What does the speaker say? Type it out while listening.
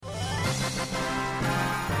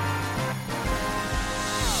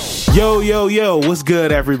Yo, what's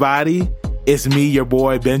good, everybody? It's me, your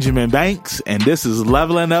boy, Benjamin Banks, and this is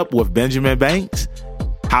Leveling Up with Benjamin Banks.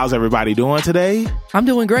 How's everybody doing today? I'm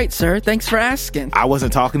doing great, sir. Thanks for asking. I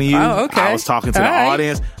wasn't talking to you. Oh, okay. I was talking to the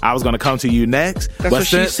audience. I was going to come to you next. That's but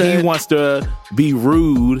since he wants to be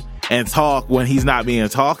rude and talk when he's not being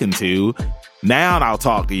talking to, now I'll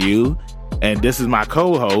talk to you. And this is my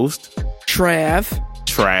co-host, Trav.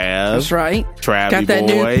 That's right. Travy Got that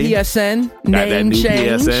boy. new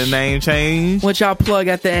PSN name change. Which I'll plug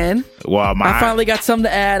at the end. Well, I finally got something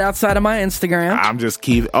to add outside of my Instagram. I'm just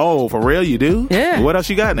Oh, for real? You do? Yeah. What else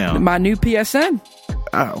you got now? My new PSN.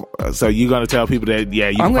 Oh, so you're going to tell people that, you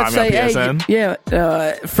I'm can gonna find me on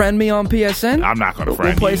PSN? Hey, friend me on PSN. I'm not going to friend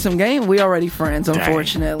We'll play you. some game. We already friends, Dang.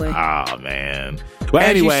 unfortunately. Oh, man. Well, As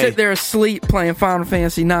anyway. you sit there asleep playing Final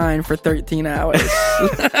Fantasy 9 for 13 hours.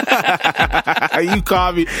 You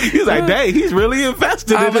called me. He's like, dang, he's really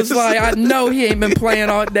invested I in was this. like, I know he ain't been playing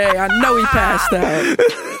all day. I know he passed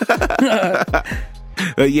out.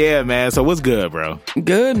 Yeah, man. So what's good, bro?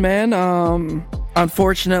 Good, man.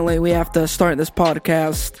 Unfortunately, we have to start this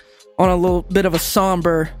podcast on a little bit of a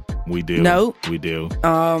somber We do. note. We do.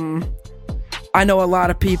 I know a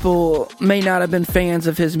lot of people may not have been fans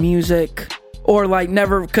of his music or like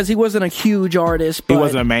never, because he wasn't a huge artist. But He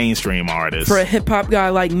wasn't a mainstream artist. for a hip hop guy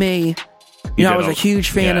like me, I was a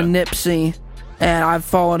huge fan of Nipsey, and I've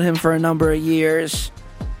followed him for a number of years,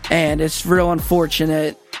 and it's real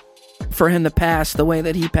unfortunate for him to pass the way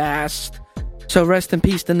that he passed. So rest in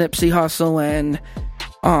peace to Nipsey Hussle, and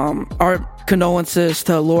our condolences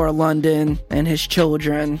to Laura London and his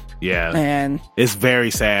children. Yeah. And it's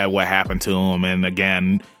very sad what happened to him. And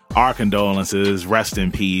again, our condolences. Rest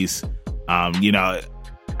in peace. Some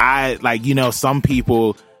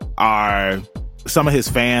people some of his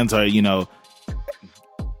fans are,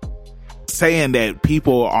 saying that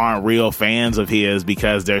people aren't real fans of his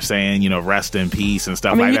because they're saying, rest in peace and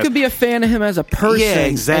stuff like that. You could be a fan of him as a person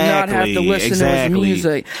and not have to listen to his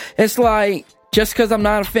music. It's like, just because I'm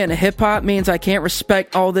not a fan of hip-hop means I can't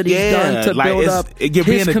respect all that he's done to build up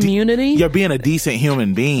his community. You're being a decent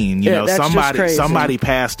human being. That's just crazy. Somebody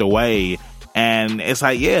passed away, and it's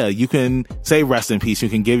like, you can say rest in peace. You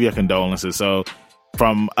can give your condolences. So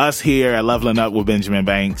from us here at Leveling Up with Benjamin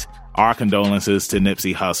Banks, our condolences to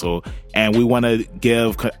Nipsey Hussle, and we want to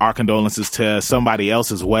give our condolences to somebody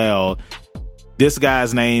else as well. This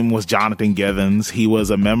guy's name was Jonathan Givens. He was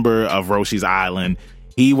a member of Roshi's Island.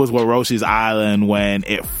 He was with Roshi's Island when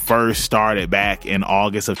it first started back in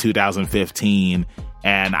August of 2015,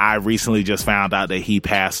 and I recently just found out that he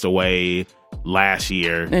passed away last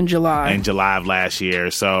year. In July of last year.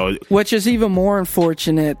 So, which is even more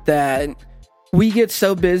unfortunate that we get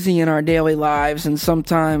so busy in our daily lives, and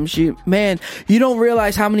sometimes you don't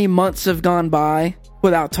realize how many months have gone by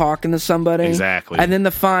without talking to somebody. Exactly. And then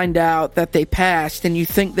to find out that they passed, and you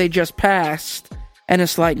think they just passed, and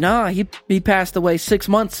it's like, nah, he passed away 6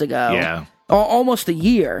 months ago. Yeah. Almost a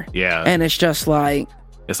year. Yeah. And it's just like,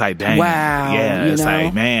 it's like, dang. Wow. Yeah. It's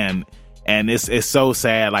like, man. And it's so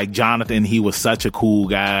sad. Like, Jonathan, he was such a cool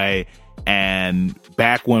guy. And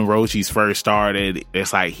back when Roshi's first started,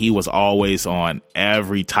 it's like he was always on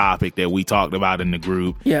every topic that we talked about in the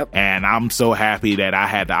group. Yep. And I'm so happy that I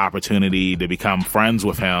had the opportunity to become friends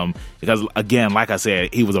with him because, again, like I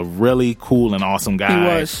said, he was a really cool and awesome guy. He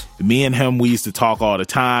was. Me and him, we used to talk all the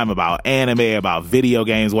time about anime, about video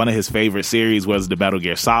games. One of his favorite series was the Metal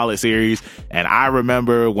Gear Solid series. And I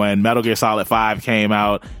remember when Metal Gear Solid 5 came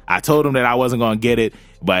out, I told him that I wasn't going to get it.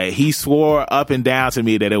 But he swore up and down to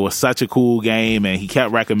me that it was such a cool game, and he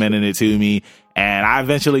kept recommending it to me, and I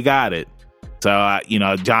eventually got it. So,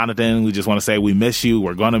 Jonathan, we just want to say we miss you.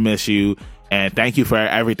 We're going to miss you. And thank you for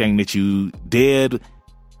everything that you did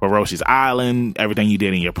for Roshi's Island, everything you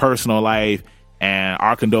did in your personal life, and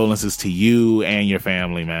our condolences to you and your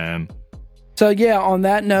family, man. So, on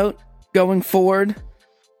that note, going forward,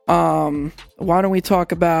 why don't we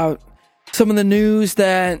talk about some of the news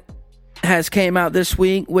that has came out this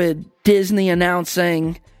week with Disney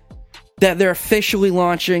announcing that they're officially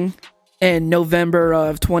launching in November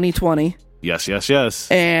of 2020. Yes.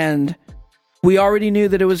 And we already knew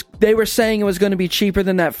that they were saying it was going to be cheaper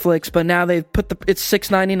than Netflix, but now they've it's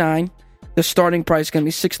 $6.99. The starting price is going to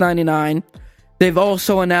be $6.99. They've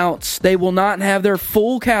also announced they will not have their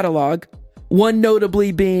full catalog, one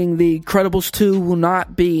notably being The Incredibles 2 will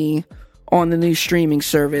not be on the new streaming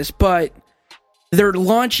service, but they're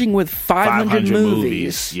launching with 500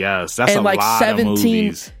 movies. Yes, that's and a like lot 17 of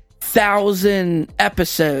movies. 1,000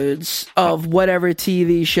 episodes of whatever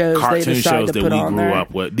TV shows cartoon they decide shows to put on there. Grew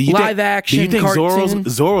up with. Live action. Do you think cartoon.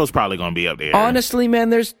 Zorro's probably going to be up there? Honestly, man,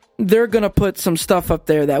 they're going to put some stuff up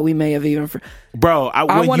there that we may have even. Bro,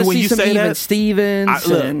 I want to see some Even Stevens.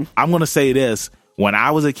 I'm going to say this. When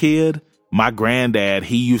I was a kid, my granddad,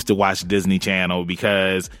 he used to watch Disney Channel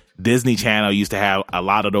because Disney Channel used to have a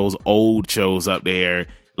lot of those old shows up there.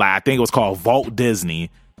 Like, I think it was called Vault Disney.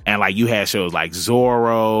 And like you had shows like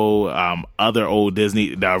Zorro, other old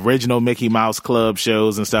Disney, the original Mickey Mouse Club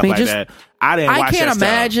shows and stuff that. I can't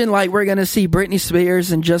imagine like we're gonna see Britney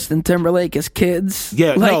Spears and Justin Timberlake as kids.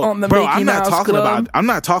 Yeah, like, no, on the bro. Mickey I'm not Mouse talking Club. about. I'm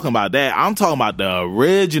not talking about that. I'm talking about the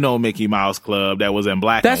original Mickey Mouse Club that was in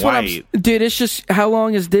black and white. Dude, it's just how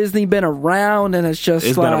long has Disney been around, and it's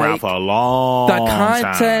been around for a long the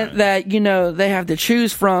content time. that they have to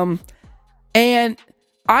choose from, and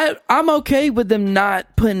I'm okay with them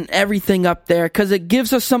not putting everything up there because it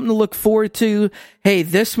gives us something to look forward to. Hey,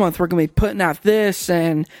 this month we're going to be putting out this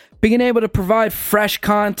and being able to provide fresh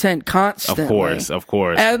content constantly. Of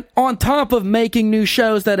course. And on top of making new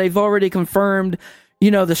shows that they've already confirmed,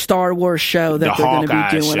 the Star Wars show that they're going to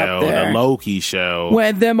be doing show, up there. the Loki show.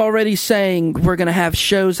 With them already saying we're going to have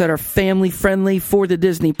shows that are family friendly for the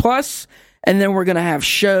Disney Plus. And then we're going to have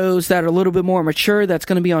shows that are a little bit more mature that's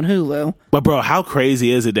going to be on Hulu. But, bro, how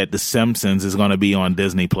crazy is it that The Simpsons is going to be on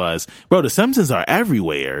Disney Plus? Bro, The Simpsons are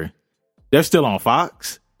everywhere. They're still on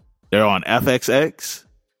Fox. They're on FXX.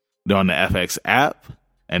 They're on the FX app.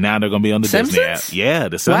 And now they're going to be on the Simpsons? Disney app. Yeah,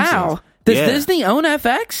 The Simpsons. Wow. Does Disney own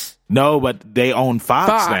FX? No, but they own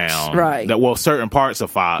Fox now. Right. Certain parts of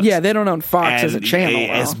Fox. Yeah, they don't own Fox as a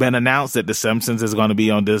channel. It's been announced that The Simpsons is going to be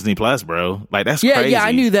on Disney Plus, bro. Like, that's crazy. Yeah,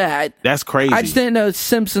 I knew that. That's crazy. I just didn't know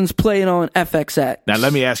Simpsons played on FXX. Now,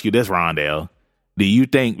 let me ask you this, Rondale. Do you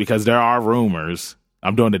think, because there are rumors,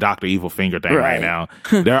 I'm doing the Dr. Evil finger thing right now.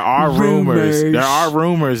 There are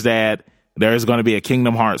rumors that there's going to be a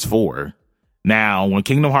Kingdom Hearts 4. Now, when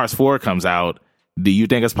Kingdom Hearts 4 comes out, do you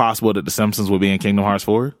think it's possible that The Simpsons will be in Kingdom Hearts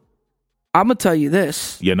 4? I'm going to tell you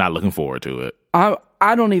this. You're not looking forward to it.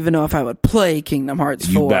 I don't even know if I would play Kingdom Hearts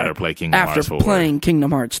 4. You better play Kingdom Hearts 4. After playing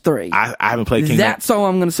Kingdom Hearts 3. I haven't played Kingdom That's all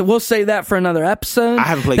I'm going to say. We'll say that for another episode. I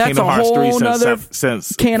haven't played Kingdom Hearts 3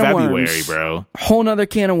 since February, bro. Whole nother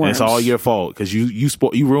can of worms. It's all your fault because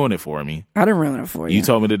you ruined it for me. I didn't ruin it for you. You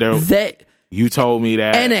told me that you told me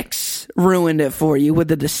that Enix ruined it for you with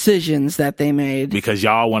the decisions that they made. Because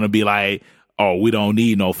y'all want to be like, oh, we don't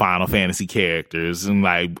need no Final Fantasy characters. And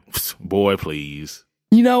like, boy, please.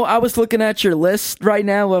 I was looking at your list right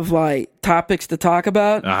now of like topics to talk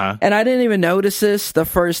about, and I didn't even notice this the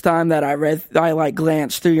first time that I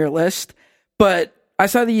glanced through your list, but I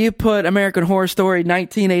saw that you put American Horror Story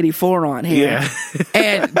 1984 on here. Yeah.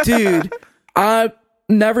 And dude, I've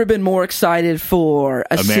never been more excited for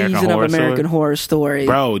a season of American Horror Story.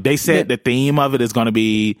 Bro, they said the theme of it is going to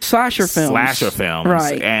be slasher films.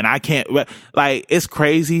 Right. And I can't, like, it's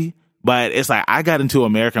crazy, but it's like I got into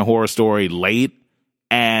American Horror Story late.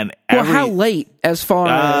 And how late as far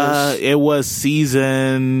as? It was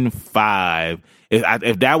season 5.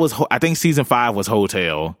 If that was, I think season 5 was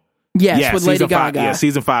Hotel. Yes, with Lady Gaga. Yeah,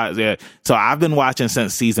 season 5. Yeah. So I've been watching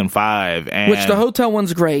since season 5. And which the Hotel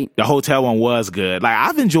one's great. The Hotel one was good. Like,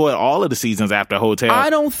 I've enjoyed all of the seasons after Hotel. I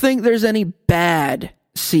don't think there's any bad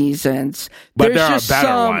seasons. But there are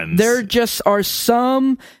better ones. There just are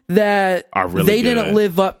some that are really they good. Didn't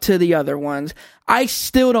live up to the other ones. I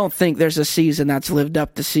still don't think there's a season that's lived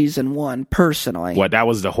up to season 1, personally. What, that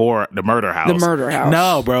was the Murder House? The Murder House.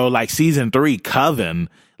 No, bro, like season 3, Coven.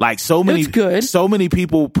 Like so many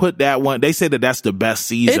people put that one. They said that that's the best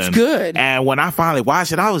season. It's good. And when I finally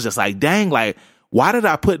watched it, I was just like, dang, like, why did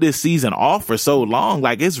I put this season off for so long?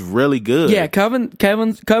 Like, it's really good. Yeah,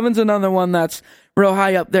 Coven's another one that's real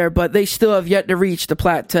high up there, but they still have yet to reach the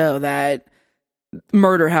plateau that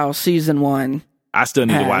Murder House season 1. I still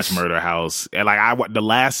need to watch Murder House. And like the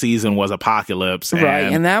last season was Apocalypse. And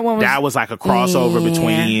right, and that one was like a crossover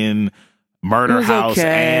between Murder House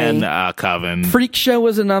and Coven. Freak Show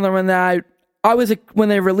was another one that I was when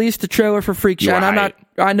they released the trailer for Freak Show, and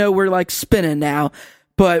I know we're like spinning now,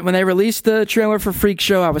 but when they released the trailer for Freak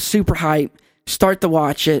Show, I was super hyped. Start to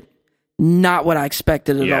watch it. Not what I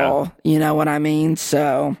expected at all. You know what I mean?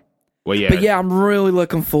 So, well, yeah. But yeah, I'm really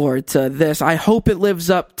looking forward to this. I hope it lives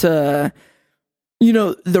up to,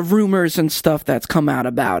 the rumors and stuff that's come out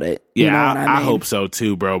about it. Yeah, you know what I mean? I hope so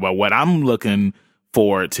too, bro. But what I'm looking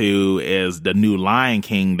forward to is the new Lion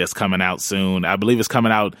King that's coming out soon. I believe it's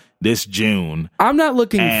coming out this June. I'm not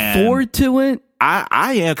looking forward to it.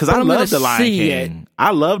 I am, because I love the Lion King.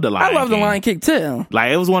 I love The Lion King. I love The Lion King too.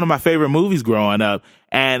 Like, it was one of my favorite movies growing up.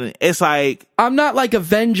 And it's like, I'm not like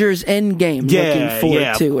Avengers Endgame looking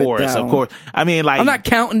forward to it. Of course. I mean, like, I'm not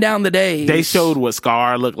counting down the days. They showed what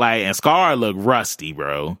Scar looked like, and Scar looked rusty,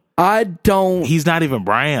 bro. He's not even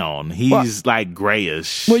brown. He's like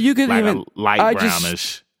grayish. Well, you could like even light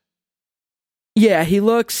brownish. Yeah, he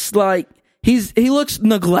looks like he looks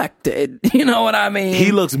neglected. You know what I mean?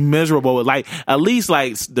 He looks miserable. Like, at least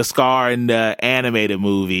like the Scar in the animated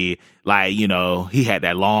movie, like, you know, he had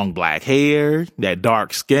that long black hair, that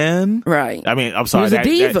dark skin. Right. I mean, I'm sorry, he was a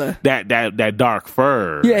diva. That dark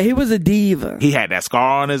fur. Yeah, he was a diva. He had that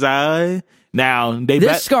scar on his eye. Now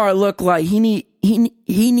this Scar looked like he needed.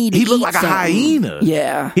 He looked like something. A hyena.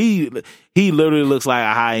 Yeah, he literally looks like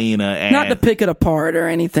a hyena. And not to pick it apart or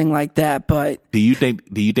anything like that, but do you think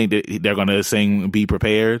that they're gonna sing "Be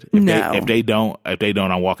Prepared"? If they don't,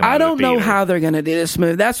 I'm walking. I don't know how they're gonna do this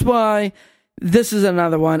move. That's why this is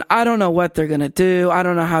another one. I don't know what they're gonna do. I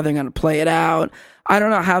don't know how they're gonna play it out. I don't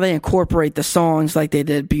know how they incorporate the songs like they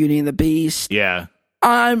did Beauty and the Beast. Yeah,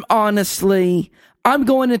 I'm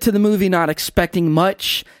going into the movie not expecting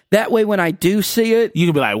much. That way, when I do see it, you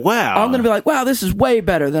can be like, "Wow!" I'm gonna be like, "Wow, this is way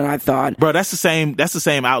better than I thought." Bro, that's the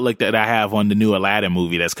same outlook that I have on the new Aladdin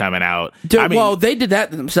movie that's coming out. Dude, well, they did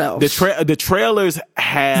that themselves. The trailers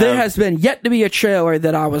have. There has been yet to be a trailer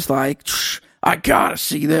that I was like, "I gotta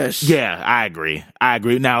see this." Yeah, I agree.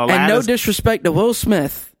 Now, and no disrespect to Will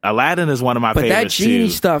Smith, Aladdin is one of my favorites. But that genie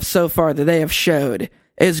stuff so far that they have showed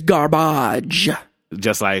is garbage.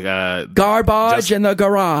 Just like garbage in the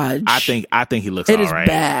garage. I think he looks all right. It is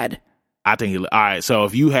bad. I think all right. So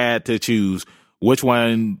if you had to choose, which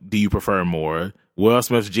one do you prefer more, Will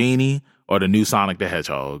Smith's genie or the new Sonic the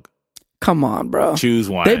Hedgehog? Come on, bro. Choose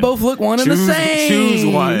one. They both look one and the same. Choose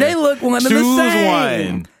one. They look one and the same.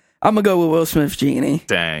 Choose one. I'm gonna go with Will Smith's genie.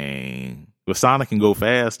 Dang. But Sonic can go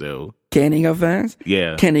fast though. Can he go fast?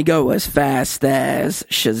 Yeah. Can he go as fast as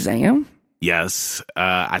Shazam? Yes,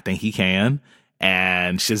 I think he can.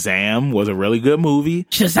 And Shazam was a really good movie.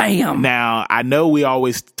 Shazam. Now, I know we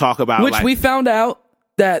always talk about... Which we found out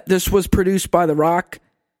that this was produced by The Rock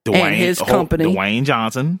and his company. Dwayne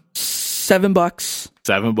Johnson. $7.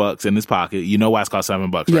 $7 in his pocket. You know why it's called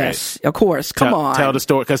 $7, right? Yes, of course. Come on. Tell the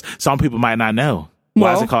story, because some people might not know.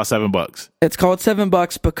 Why is it called $7? It's called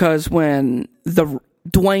 $7 because when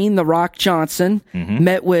Dwayne The Rock Johnson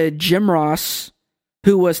met with Jim Ross,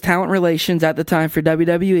 who was talent relations at the time for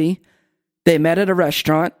WWE, they met at a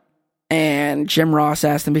restaurant, and Jim Ross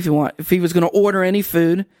asked him if he was going to order any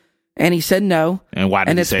food, and he said no. And why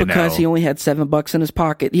did he say no? And it's because he only had $7 in his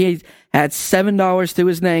pocket. He had $7 to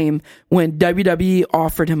his name when WWE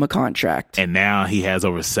offered him a contract. And now he has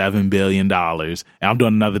over $7 billion. And I'm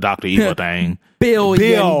doing another Dr. Evil thing.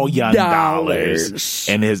 Billion dollars.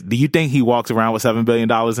 And do you think he walks around with $7 billion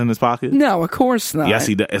in his pocket? No, of course not. Yes,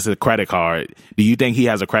 he does. It's a credit card. Do you think he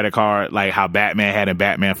has a credit card like how Batman had in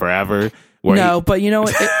Batman Forever? No, but you know,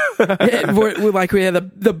 like we had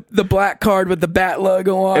the black card with the bat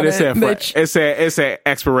logo on and it. It said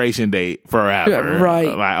expiration date forever.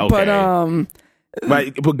 Right. Like, okay.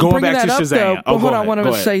 But going back to Shazam. Hold on, I wanted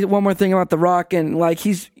to say one more thing about The Rock, and like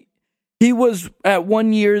he was at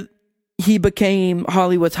 1 year he became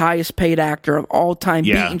Hollywood's highest paid actor of all time,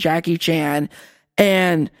 beating Jackie Chan,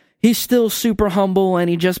 and he's still super humble, and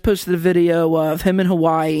he just posted a video of him in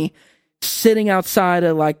Hawaii sitting outside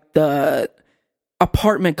of like the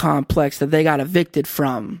apartment complex that they got evicted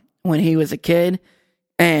from when he was a kid,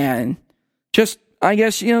 and just, I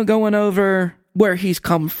guess, you know, going over where he's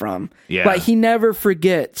come from. Yeah. Like, he never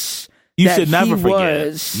forgets. You should never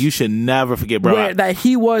forget, bro. That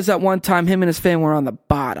he was at one time, him and his family were on the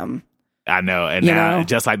bottom. I know. And now,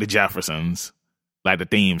 just like the Jeffersons, like the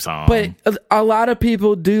theme song. But a lot of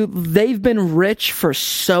people they've been rich for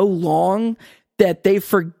so long that they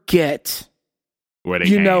forget where they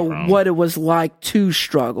came from. What it was like to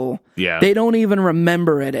struggle. Yeah. They don't even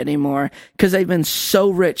remember it anymore because they've been so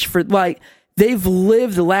rich for, like, they've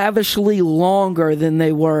lived lavishly longer than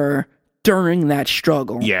they were during that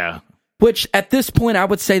struggle. Yeah. Which at this point I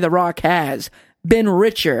would say The Rock has been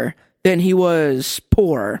richer than he was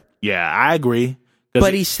poor. Yeah, I agree.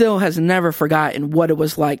 But he still has never forgotten what it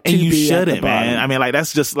was like to be at the bottom. And you shouldn't, man. I mean, like,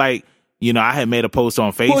 that's just like, you know, I had made a post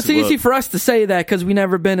on Facebook. Well, it's easy for us to say that because we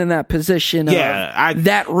never been in that position of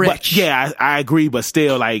that rich. I agree, but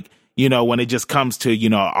still, like, you know, when it just comes to, you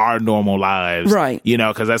know, our normal lives. Right. You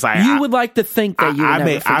know, because that's like... You would like to think that you would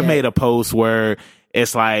never forget. I made a post where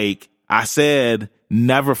it's like, I said,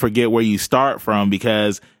 never forget where you start from,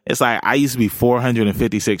 because it's like, I used to be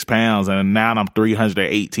 456 pounds and now I'm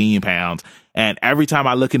 318 pounds. And every time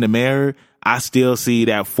I look in the mirror, I still see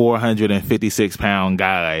that 456-pound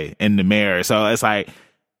guy in the mirror. So it's like,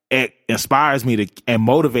 it inspires me and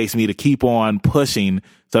motivates me to keep on pushing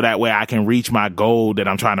so that way I can reach my goal that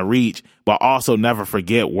I'm trying to reach, but also never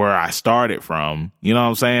forget where I started from. You know what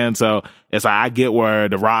I'm saying? So it's like, I get where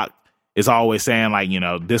The Rock is always saying, like,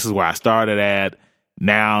 this is where I started at.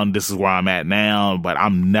 Now this is where I'm at now, but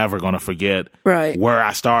I'm never going to forget where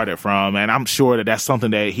I started from. And I'm sure that that's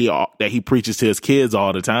something that he preaches to his kids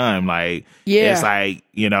all the time. Like, it's like,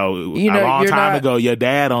 a long time ago, your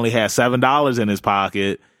dad only had $7 in his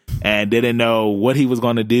pocket and didn't know what he was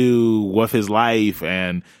going to do with his life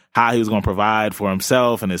and how he was going to provide for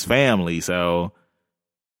himself and his family. So,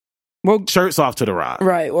 shirts off to The Rock.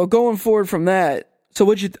 Right. Well, going forward from that,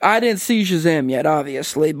 so I didn't see Shazam yet,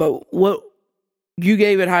 obviously, but you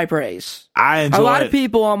gave it high praise. I enjoyed it. A lot of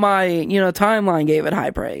people on my, timeline gave it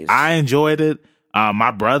high praise. I enjoyed it.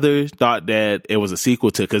 My brother thought that it was a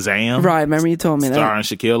sequel to Kazam. Right, remember you told me that. Starring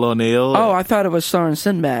Shaquille O'Neal. Oh, I thought it was starring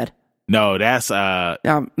Sinbad. No, that's...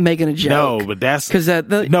 I'm making a joke. No, but that's...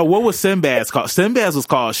 No, what was Sinbad's called? Sinbad's was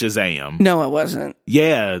called Shazam. No, it wasn't.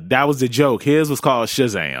 Yeah, that was the joke. His was called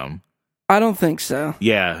Shazam. I don't think so.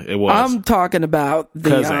 Yeah, it was. I'm talking about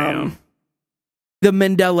the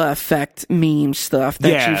Mandela effect meme stuff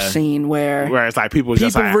that you've seen where it's like people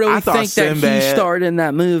just like, really I thought think Sinbad... that he starred in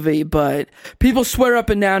that movie, but people swear up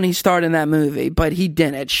and down he starred in that movie, but he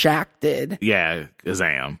didn't. Shaq did. Yeah,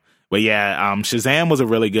 Shazam. But yeah, Shazam was a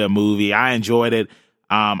really good movie. I enjoyed it.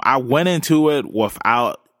 I went into it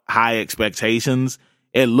without high expectations.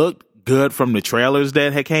 It looked good from the trailers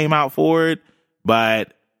that had came out for it,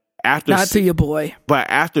 but not to your boy. But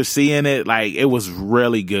after seeing it, like, it was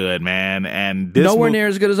really good, man. And this nowhere near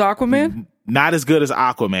as good as Aquaman? Not as good as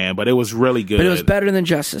Aquaman, but it was really good. But it was better than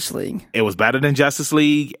Justice League. It was better than Justice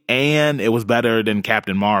League, and it was better than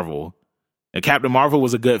Captain Marvel. And Captain Marvel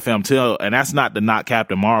was a good film too, and that's not to knock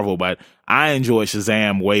Captain Marvel, but I enjoy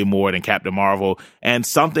Shazam way more than Captain Marvel. And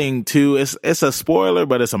something too, it's a spoiler,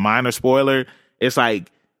 but it's a minor spoiler. It's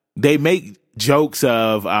like they make jokes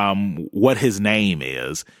of what his name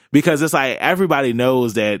is, because it's like everybody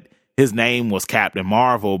knows that his name was Captain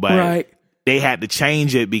Marvel, but they had to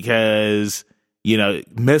change it because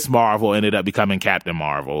Miss Marvel ended up becoming Captain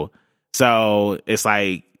Marvel. So it's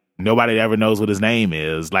like nobody ever knows what his name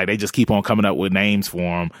is. Like, they just keep on coming up with names for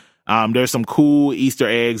him. There's some cool Easter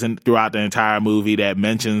eggs throughout the entire movie that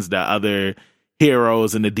mentions the other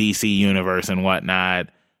heroes in the DC universe and whatnot.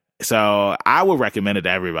 So I would recommend it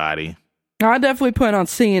to everybody. I definitely plan on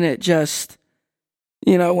seeing it just,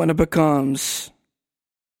 when it becomes...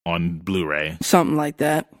 on Blu-ray. Something like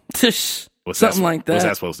that. Something like that. What's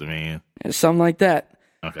that supposed to mean? Something like that.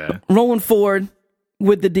 Okay. Rolling forward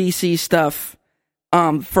with the DC stuff,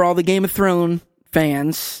 for all the Game of Thrones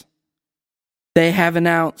fans, they have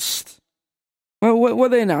announced... Well, what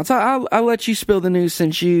they announced? I'll let you spill the news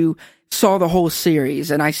since you saw the whole series,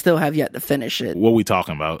 and I still have yet to finish it. What are we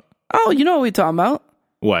talking about? Oh, you know what we're talking about.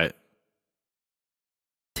 What?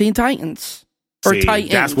 Teen Titans. Or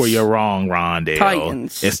Titans. That's where you're wrong, Rondale.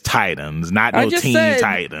 Titans. It's Titans, not no Teen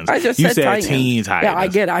Titans. I just you said Titans. Teen Titans. Yeah, I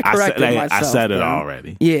get it. I corrected myself. I said it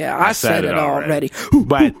already. Yeah, I said it already.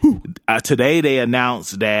 But today they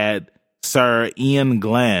announced that Sir Ian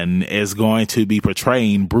Glenn is going to be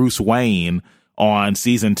portraying Bruce Wayne on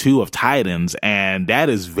season 2 of Titans, and that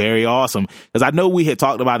is very awesome, because I know we had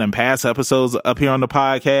talked about in past episodes up here on the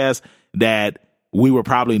podcast that we were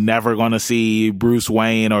probably never going to see Bruce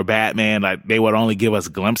Wayne or Batman. Like, they would only give us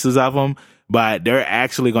glimpses of him, but they're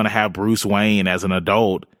actually going to have Bruce Wayne as an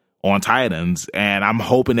adult on Titans. And I'm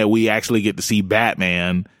hoping that we actually get to see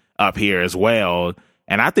Batman up here as well.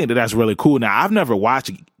 And I think that that's really cool. Now, I've never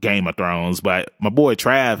watched Game of Thrones, but my boy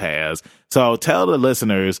Trav has. So tell the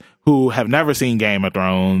listeners who have never seen Game of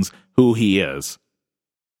Thrones who he is.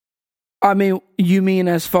 I mean, you mean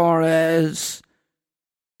as far as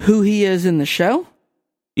who he is in the show?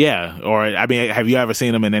 Yeah, or I mean, have you ever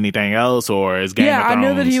seen him in anything else, or is Game of Thrones? Yeah, I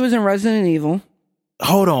know that he was in Resident Evil.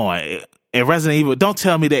 Hold on, in Resident Evil, don't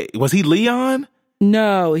tell me that, was he Leon?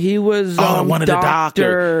 No, he was one of the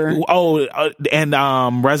doctor.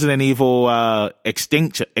 And Resident Evil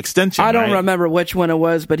Extinction. I don't remember which one it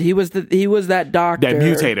was, but he was that doctor that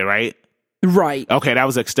mutated, right? Right. Okay, that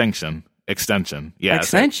was Extinction. Yeah.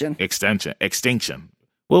 Extinction.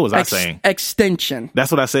 What was I saying? Extinction. That's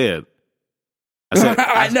what I said.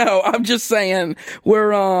 I know. I'm just saying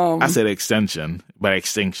we're I said extension, but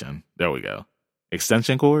extinction. There we go.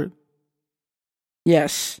 Extension cord?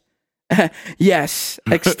 Yes. Yes,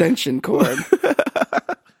 extension cord.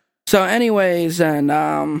 So anyways,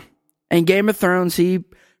 and Game of Thrones, he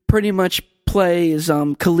pretty much plays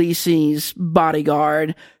Khaleesi's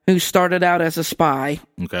bodyguard, who started out as a spy.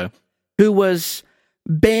 Okay. Who was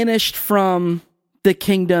banished from the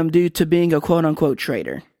kingdom due to being a quote-unquote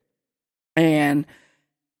traitor. And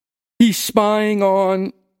he's spying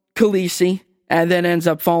on Khaleesi, and then ends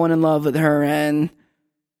up falling in love with her and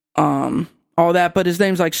all that. But his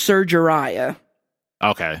name's like Ser Jorah.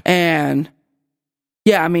 Okay. And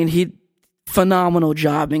yeah, I mean, he phenomenal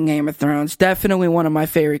job in Game of Thrones. Definitely one of my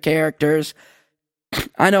favorite characters.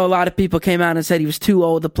 I know a lot of people came out and said he was too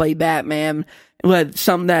old to play Batman. But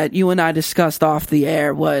something that you and I discussed off the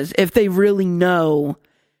air was, if they really know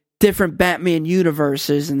different Batman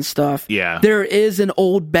universes and stuff, there is an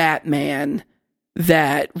old Batman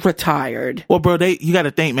that retired. Well, bro, you got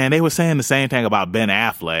to think, man. They were saying the same thing about Ben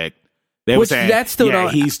Affleck. They were saying,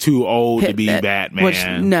 he's too old to be Batman. Which,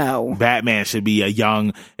 no. Batman should be a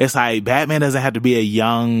young... It's like, Batman doesn't have to be a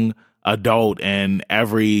young adult in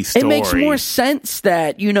every story. It makes more sense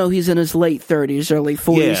that, he's in his late 30s, early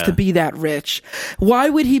 40s to be that rich. Why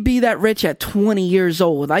would he be that rich at 20 years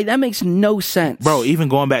old? Like, that makes no sense. Bro, even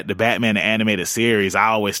going back to Batman, the animated series, I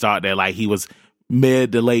always thought that, like, he was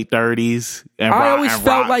mid to late 30s. I always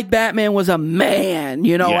felt like Batman was a man,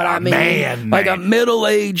 what I mean? Man. Like a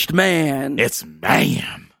middle-aged man. It's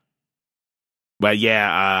man. But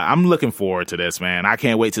I'm looking forward to this, man. I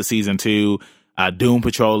can't wait till season 2. Doom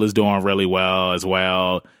Patrol is doing really well as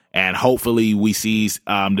well. And hopefully we see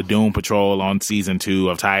the Doom Patrol on season 2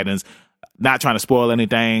 of Titans. Not trying to spoil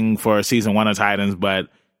anything for season 1 of Titans, but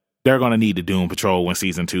they're going to need the Doom Patrol when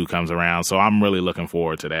season 2 comes around. So I'm really looking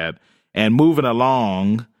forward to that. And moving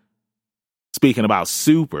along, speaking about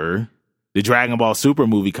Super, the Dragon Ball Super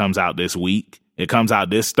movie comes out this week. It comes out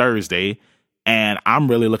this Thursday, and I'm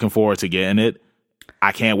really looking forward to getting it.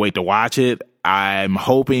 I can't wait to watch it. I'm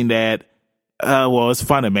hoping that, it's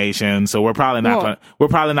Funimation, so we're probably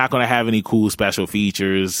not going to have any cool special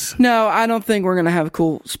features. No, I don't think we're going to have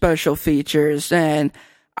cool special features, and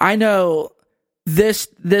I know this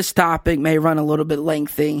topic may run a little bit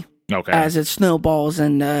lengthy. Okay. As it snowballs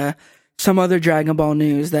and some other Dragon Ball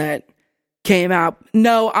news that came out.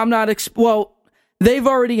 No, I'm not... they've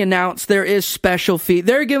already announced there is special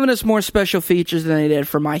they're giving us more special features than they did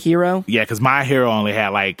for My Hero. Yeah, because My Hero only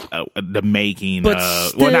had, the making.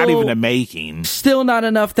 Not even the making. Still not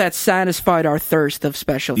enough that satisfied our thirst of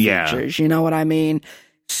special features. You know what I mean?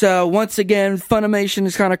 So, once again, Funimation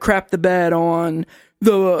has kind of crapped the bed on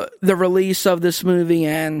the release of this movie,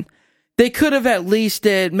 and they could have at least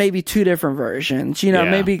did maybe 2 different versions,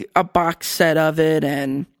 maybe a box set of it,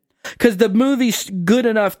 and because the movie's good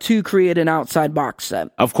enough to create an outside box set.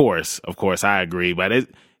 Of course, I agree, but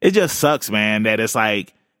it just sucks, man, that it's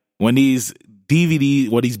like when these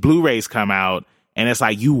these Blu-rays come out, and it's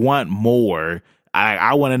like you want more.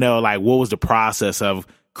 I want to know, like, what was the process of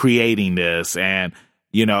creating this, and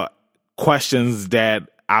questions that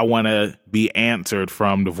I want to be answered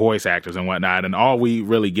from the voice actors and whatnot. And all we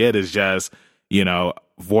really get is just,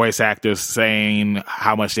 voice actors saying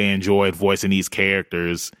how much they enjoyed voicing these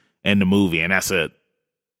characters in the movie. And that's it.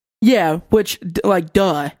 Yeah, which,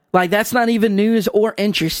 duh. That's not even news or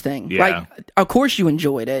interesting. Yeah. Of course you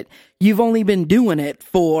enjoyed it. You've only been doing it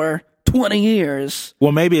for 20 years.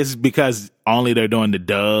 Well, maybe it's because only they're doing the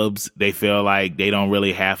dubs. They feel like they don't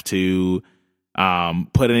really have to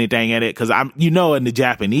put anything in it, because in the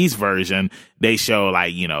Japanese version they show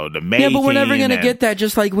the making. Yeah, but we're never gonna get that,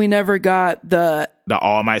 just like we never got the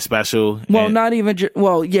All Might special. Well, not even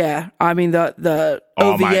I mean the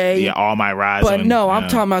All OVA, All Might Rising. But no, I'm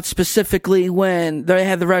talking about specifically when they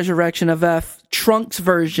had the Resurrection of F Trunks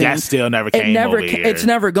version. That still never came over here. It's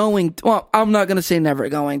never going. Well, I'm not gonna say never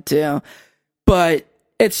going to, but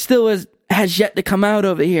it still has yet to come out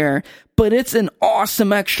over here. But it's an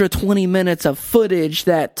awesome extra 20 minutes of footage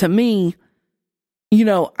that, to me,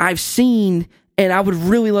 I've seen, and I would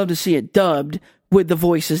really love to see it dubbed with the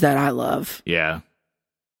voices that I love. Yeah.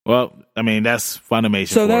 Well, I mean, that's Funimation.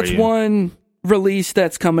 So that's one release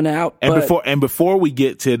that's coming out. And before we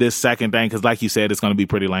get to this second thing, because like you said, it's going to be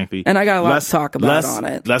pretty lengthy. And I got a lot to talk about on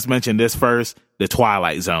it. Let's mention this first, The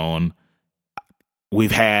Twilight Zone. We've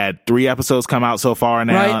had 3 episodes come out so far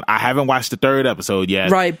now. Right. I haven't watched the 3rd episode yet.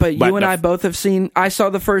 Right, but you and I both have seen... I saw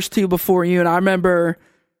the first 2 before you, and I remember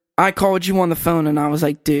I called you on the phone, and I was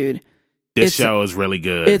like, dude... This show is really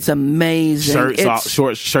good. It's amazing.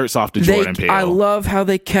 Shirts off to Jordan Peele. I love how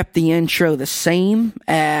they kept the intro the same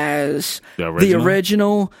as the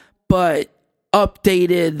original, but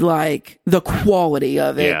updated, the quality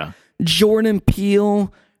of it. Yeah. Jordan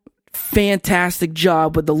Peele... fantastic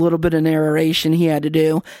job with the little bit of narration he had to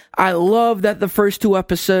do. I love that the first 2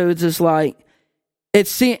 episodes is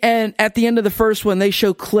and at the end of the first one they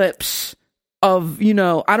show clips of, you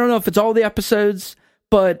know, I don't know if it's all the episodes,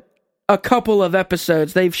 but a couple of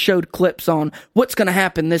episodes, they've showed clips on what's going to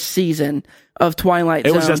happen this season of Twilight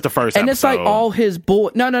Zone. It was just the first episode. And it's like all his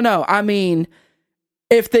No. I mean,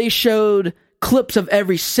 if they showed clips of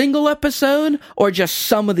every single episode or just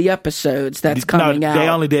some of the episodes that's coming out. They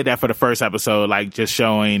only did that for the first episode, like just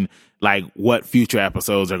showing like what future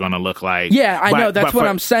episodes are going to look like. Yeah, I know. That's what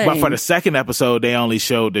I'm saying. But for the second episode, they only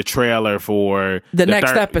showed the trailer for the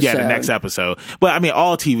next episode. Yeah, the next episode. But I mean,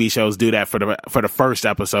 all TV shows do that for the first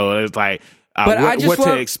episode. It's like what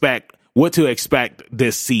to expect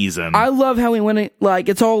this season. I love how he went like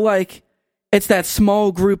it's all like it's that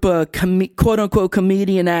small group of quote unquote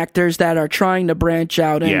comedian actors that are trying to branch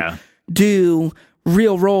out and do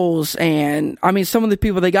real roles. And I mean, some of the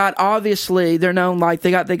people they got, obviously they're known, like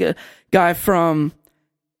they got the guy from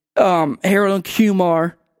Harold and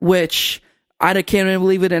Kumar, which I can't even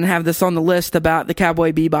believe we didn't have this on the list about the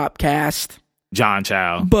Cowboy Bebop cast. John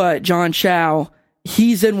Chow. But John Chow,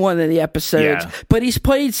 he's in one of the episodes, but he's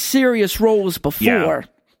played serious roles before. Yeah.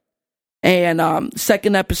 And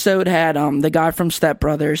second episode had the guy from Step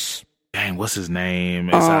Brothers. Dang, what's his name?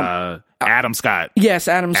 It's Adam Scott. Yes,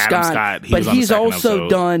 Adam Scott. But he's also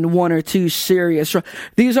done one or two serious.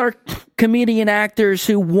 These are comedian actors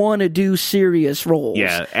who want to do serious roles.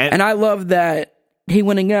 Yeah, and I love that he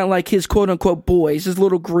went and got like his quote unquote boys, his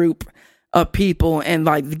little group of people, and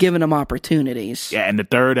like giving them opportunities. Yeah, and the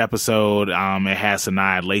third episode, it has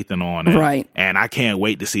Sanaa Lathan on it. Right. And I can't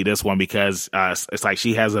wait to see this one because it's like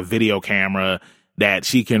she has a video camera that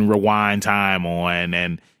she can rewind time on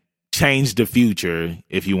and change the future,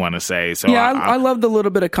 if you want to say. So yeah, I love the little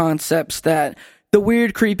bit of concepts that the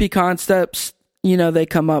weird, creepy concepts, you know, they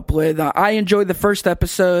come up with. I enjoyed the first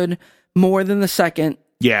episode more than the second.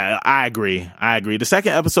 Yeah, I agree. The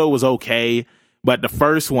second episode was okay, but the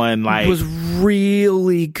first one, like, was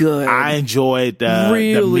really good. I enjoyed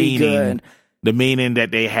the meaning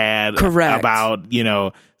that they had. Correct. About, you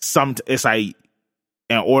know, it's like,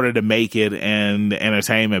 in order to make it in the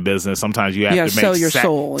entertainment business, sometimes you have to sell your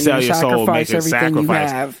soul, make a sacrifice.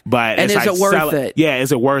 You have. But and is it worth it? Yeah,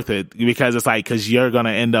 is it worth it? Because it's like, because you're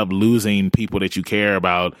gonna end up losing people that you care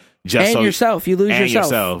about. Yourself, you lose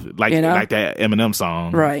yourself. Like, you know? Like that Eminem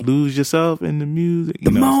song, right? Lose yourself in the music.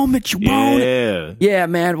 The moment you want it. Yeah,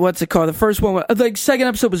 man. What's it called? The first one, the second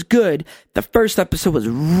episode was good. The first episode was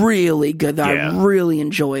really good. I really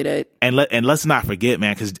enjoyed it. And let's not forget,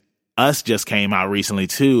 man, because Us just came out recently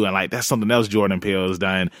too, and like that's something else Jordan Peele has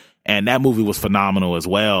done, and that movie was phenomenal as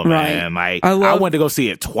well, man. Like I went to go see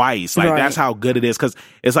it twice. Like that's how good it is, because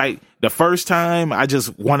it's like the first time I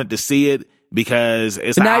just wanted to see it because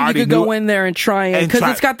it's now like, you could go in there and try it because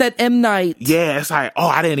it's got that M. Night. Yeah, it's like, oh,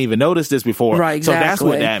 I didn't even notice this before. Right, exactly. So that's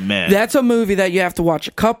what that meant. That's a movie that you have to watch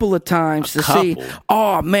a couple of times to see.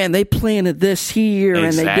 Oh man, they planted this here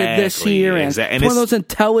and they did this here, and it's one of those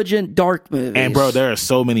intelligent dark movies. And bro, there are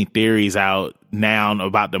so many theories out now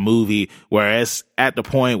about the movie where it's at the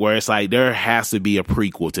point where it's like there has to be a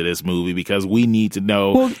prequel to this movie because we need to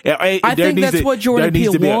know. Well, I think that's what Jordan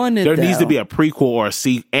Peele wanted. There needs to be a prequel or a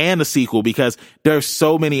sequel because there's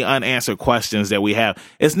so many unanswered questions that we have.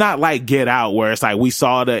 It's not like Get Out where it's like we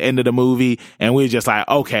saw the end of the movie and we were just like,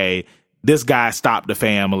 okay, this guy stopped the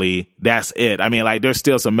family. That's it. I mean, like there's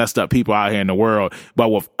still some messed up people out here in the world, but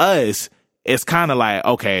with Us, it's kind of like,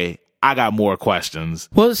 okay, I got more questions.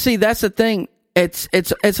 Well, see, that's the thing.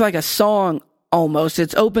 It's like a song almost.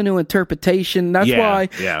 It's open to interpretation. That's why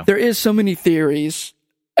there is so many theories.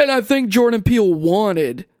 And I think Jordan Peele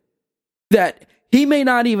wanted that he may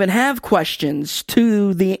not even have questions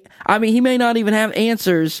he may not even have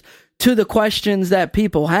answers to the questions that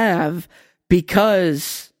people have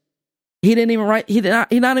because he didn't even write. He's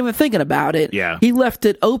not even thinking about it. Yeah. He left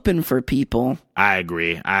it open for people. I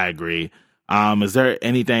agree. Is there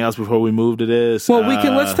anything else before we move to this? Well,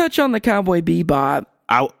 let's touch on the Cowboy Bebop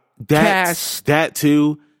cast. That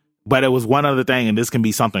too, but it was one other thing, and this can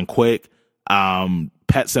be something quick.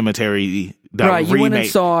 Pet Sematary, you went and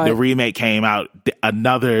saw it. The remake came out.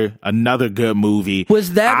 Another good movie.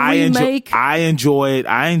 Was that remake? I enjoyed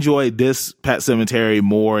this Pet Sematary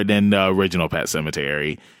more than the original Pet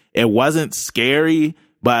Sematary. It wasn't scary,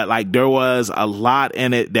 but like there was a lot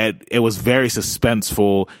in it that it was very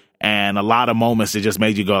suspenseful. And a lot of moments that just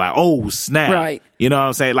made you go like, oh, snap. Right. You know what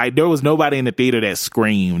I'm saying? Like, there was nobody in the theater that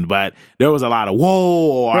screamed, but there was a lot of,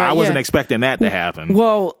 whoa, I wasn't expecting that to happen.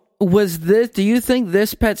 Well, do you think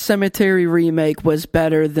this Pet Sematary remake was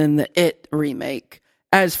better than the It remake?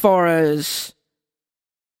 As far as,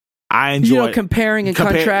 comparing and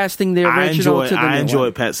contrasting the original to the new one. I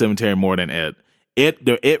enjoyed Pet Sematary more than It.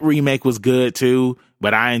 The It remake was good too,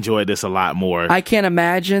 but I enjoyed this a lot more. I can't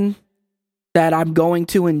imagine that I'm going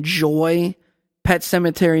to enjoy Pet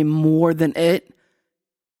Sematary more than it,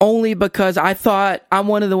 only because I'm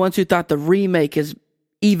one of the ones who thought the remake is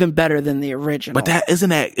even better than the original. But that isn't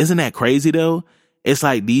that crazy though? It's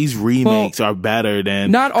like these remakes are better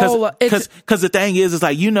than not all. Because the thing is, it's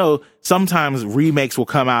like, sometimes remakes will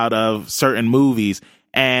come out of certain movies,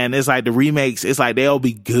 and it's like the remakes, it's like they'll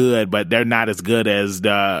be good, but they're not as good as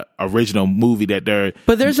the original movie that they're.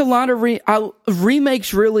 But there's a lot of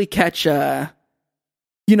remakes really catch a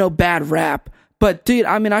bad rap. But dude,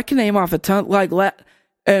 I mean, I can name off a ton. Like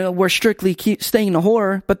we're strictly keep staying to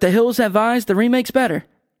horror, but The Hills Have Eyes, the remake's better.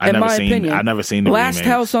 In my opinion, I've never seen the Last remake.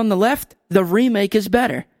 House on the Left, the remake is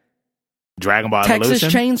better. Dragon Ball Texas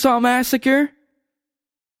Evolution? Chainsaw Massacre.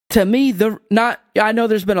 To me, I know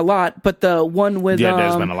there's been a lot, but the one with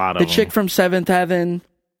there's been a lot of the them. chick from Seventh Heaven.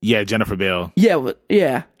 Yeah, Jennifer Biel.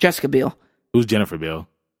 Yeah, Jessica Biel. Who's Jennifer Biel?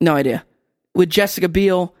 No idea. With Jessica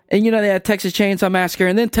Biel, and they had Texas Chainsaw Massacre,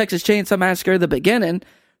 and then Texas Chainsaw Massacre the beginning.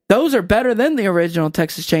 Those are better than the original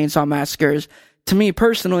Texas Chainsaw Massacres, to me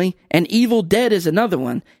personally. And Evil Dead is another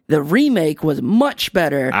one. The remake was much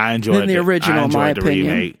better than the original, in my opinion.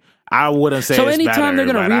 Remake. I wouldn't say so. It's Anytime better,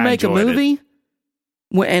 they're going to remake a movie,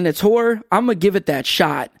 and it's horror, I'm going to give it that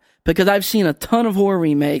shot, because I've seen a ton of horror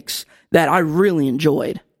remakes that I really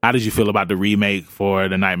enjoyed. How did you feel about the remake for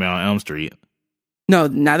The Nightmare on Elm Street? No,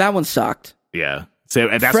 now that one sucked. Yeah. So,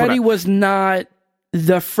 and that's Freddy was not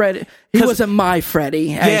the Freddy. He wasn't my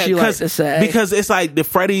Freddy, as you like to say. Because it's like the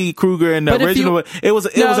Freddy Krueger in the original. It was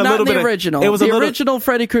a little bit. Original. The original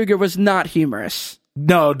Freddy Krueger was not humorous.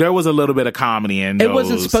 No, there was a little bit of comedy in those. It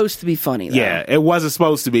wasn't supposed to be funny, though. Yeah, it wasn't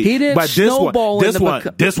supposed to be. He didn't snowball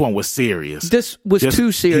this one was serious. This was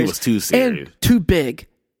too serious. He was too serious. And too big.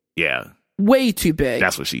 Yeah. Way too big.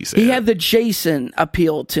 That's what she said. He had the Jason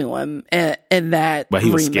appeal to him in that But he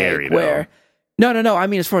was remake scary, where, though. No. I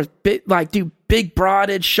mean, as far as big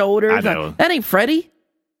broaded shoulders. I know. That ain't Freddy.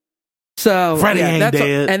 So Freddy ain't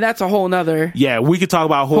dead. And that's a whole nother. Yeah, we could talk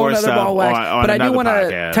about horror stuff on but I do want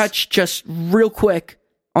to touch just real quick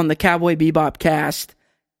on the Cowboy Bebop cast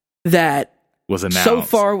that was announced. So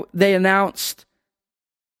far they announced.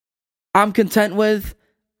 I'm content with.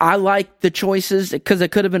 I like the choices because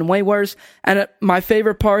it could have been way worse. And my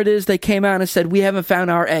favorite part is they came out and said, we haven't found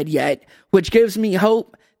our Ed yet, which gives me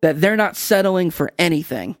hope that they're not settling for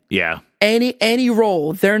anything. Yeah. Any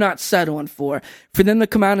role they're not settling for. For them to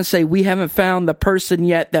come out and say, we haven't found the person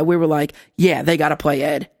yet that we were like, yeah, they got to play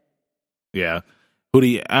Ed. Yeah. Who do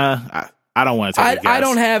you, I don't want to take a guess. I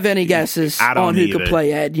don't have any guesses on who could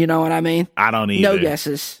play Ed. You know what I mean? I don't either. No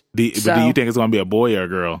guesses. But do you think it's going to be a boy or a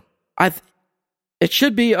girl? It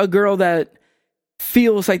should be a girl that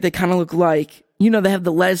feels like they kind of look like, they have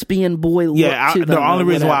the lesbian boy look to them. The only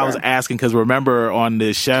reason why I was asking, because remember on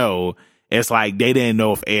this show, it's like they didn't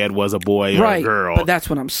know if Ed was a boy or a girl. But that's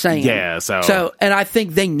what I'm saying. Yeah, so and I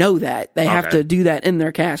think they know that. They have to do that in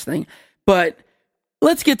their casting. But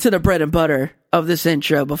let's get to the bread and butter of this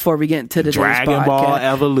intro before we get into today's Dragon podcast. Ball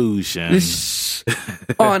Evolution.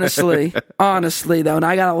 honestly, though, and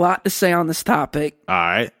I got a lot to say on this topic. All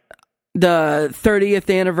right. The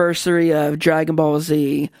 30th anniversary of Dragon Ball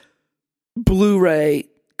Z Blu-ray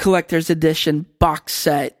Collector's Edition box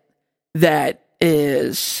set that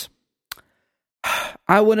is,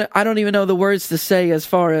 I don't even know the words to say as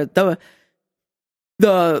far as the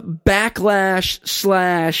backlash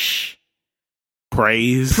 /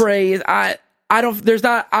 praise.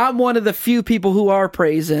 I'm one of the few people who are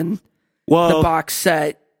praising the box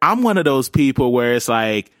set. I'm one of those people where it's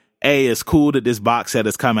like, hey, it's cool that this box set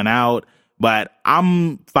is coming out, but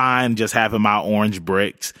I'm fine just having my orange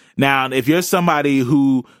bricks. Now, if you're somebody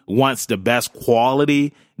who wants the best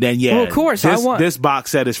quality, then yeah, well, of course, this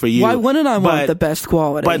box set is for you. Why wouldn't I want the best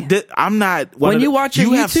quality? But I'm not. When you watch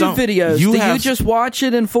your YouTube videos, do you just watch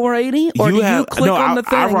it in 480, or do you click on the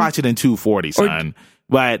thing? I watch it in 240, son.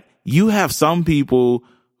 But you have some people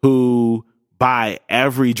who buy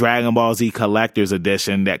every Dragon Ball Z collector's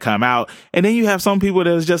edition that come out, and then you have some people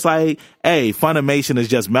that's just like, hey, Funimation is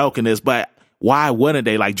just milking this, but why wouldn't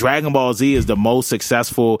they? Like, Dragon Ball Z is the most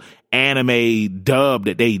successful anime dub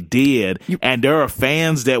that they did, and there are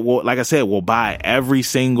fans that will, like I said, will buy every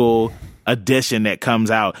single edition that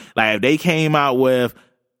comes out. Like, if they came out with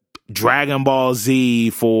Dragon Ball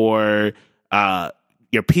Z for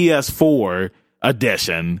your PS4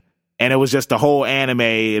 edition, and it was just the whole anime,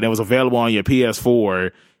 and it was available on your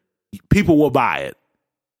PS4, people will buy it.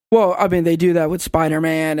 Well, I mean, they do that with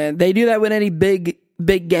Spider-Man, and they do that with any big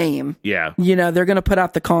game. Yeah. They're going to put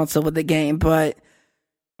out the console with the game, but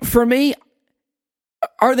for me,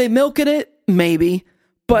 are they milking it? Maybe.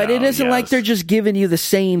 But it isn't like they're just giving you the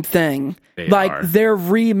same thing. They're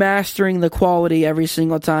remastering the quality every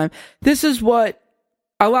single time. This is what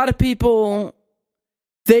a lot of people,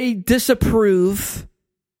 they disapprove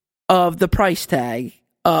of the price tag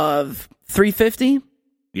of $350.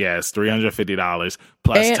 Yeah, it's $350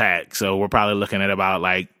 plus tax. So we're probably looking at about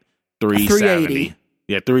like $370.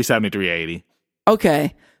 Yeah, $370, $380.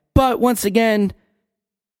 Okay. But once again,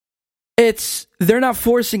 they're not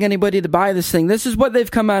forcing anybody to buy this thing. This is what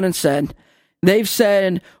they've come out and said. They've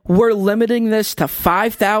said, we're limiting this to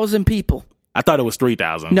 5,000 people. I thought it was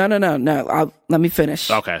 3,000. No. Let me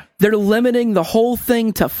finish. Okay. They're limiting the whole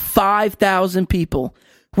thing to 5,000 people,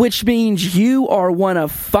 which means you are one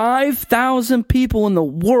of 5,000 people in the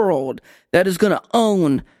world that is going to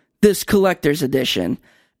own this collector's edition.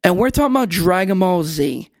 And we're talking about Dragon Ball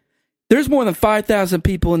Z. There's more than 5,000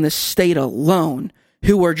 people in this state alone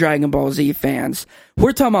who are Dragon Ball Z fans.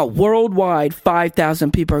 We're talking about worldwide,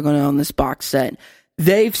 5,000 people are going to own this box set.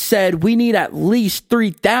 They've said we need at least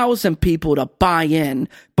 3,000 people to buy in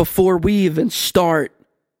before we even start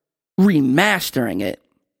remastering it.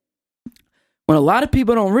 What a lot of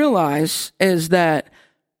people don't realize is that,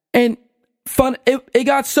 and it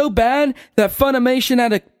got so bad that Funimation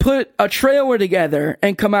had to put a trailer together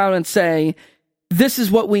and come out and say, this is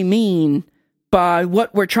what we mean by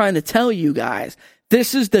what we're trying to tell you guys.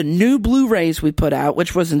 This is the new Blu-rays we put out,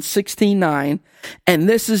 which was in 16:9, and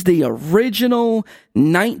this is the original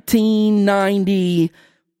 1990,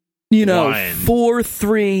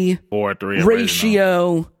 4:3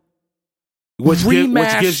 ratio, which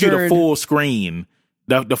gives you the full screen,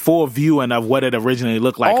 the full viewing of what it originally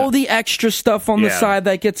looked like. All the extra stuff on the side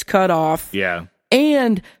that gets cut off. Yeah.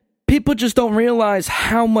 And people just don't realize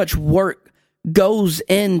how much work goes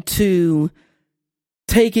into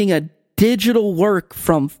taking a digital work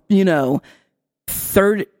from, 30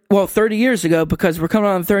 years ago, because we're coming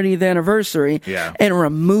on the 30th anniversary, and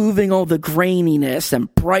removing all the graininess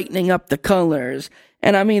and brightening up the colors.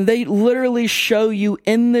 And I mean, they literally show you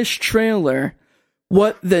in this trailer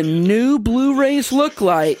what the new Blu-rays look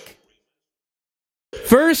like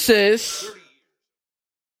versus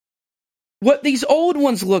what these old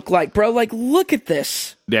ones look like, bro. Like, look at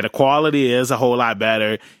this. Yeah, the quality is a whole lot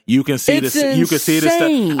better. You can see this. You can see this stuff.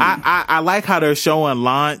 I like how they're showing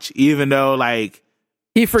Launch, even though like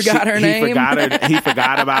he forgot her name. He forgot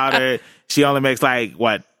about her. She only makes like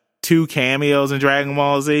 2 cameos in Dragon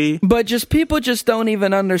Ball Z. But people just don't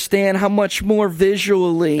even understand how much more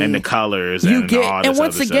visually and the colors you get. All this and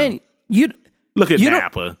once again, stuff. Look at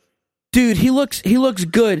Nappa. Dude, he looks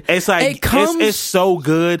good. It's like it's so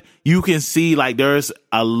good. You can see like there's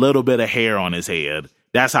a little bit of hair on his head.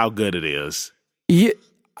 That's how good it is.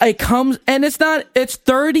 It comes, and it's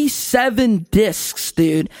 37 discs,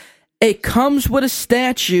 dude. It comes with a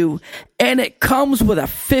statue, and it comes with a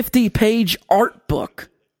 50-page art book.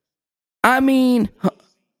 I mean,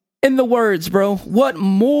 in the words, bro, what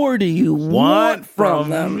more do you want from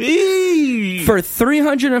them? Me? For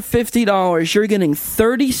 $350, you're getting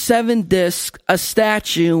 37 discs, a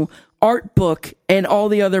statue, art book, and all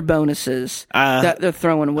the other bonuses that they're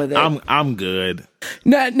throwing with it. I'm good.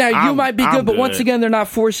 Now you might be good, but once again, they're not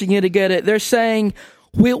forcing you to get it. They're saying,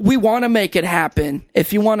 we want to make it happen.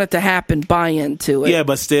 If you want it to happen, buy into it. Yeah,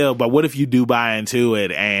 but what if you do buy into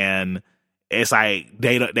it and it's like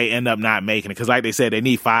they end up not making it? Because like they said, they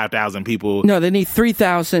need 5,000 people. No, they need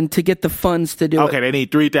 3,000 to get the funds to do it. Okay, they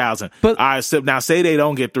need 3,000. But all right, so now say they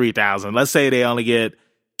don't get 3,000. Let's say they only get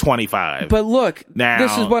 25. But look,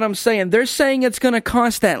 this is what I'm saying. They're saying it's going to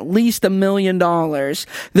cost at least $1 million.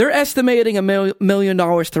 They're estimating $1 million to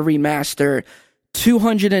remaster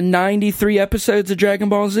 293 episodes of Dragon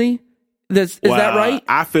Ball Z. Is that right?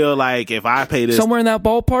 I feel like if I pay this somewhere in that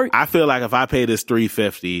ballpark, I feel like if I pay this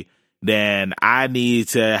 $350, then I need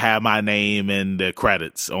to have my name in the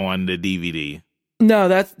credits on the DVD. No,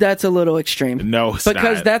 that's a little extreme. No, it's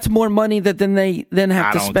because not. That's more money that they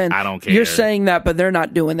have to spend. I don't care. You're saying that, but they're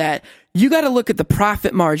not doing that. You got to look at the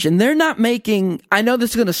profit margin. They're not making. I know this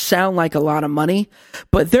is going to sound like a lot of money,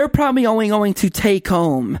 but they're probably only going to take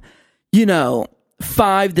home, $500,000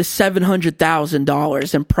 to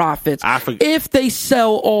 $700,000 in profits if they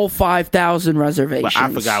sell all 5,000 reservations. But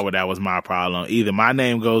I forgot what that was my problem. Either my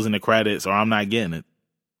name goes in the credits or I'm not getting it.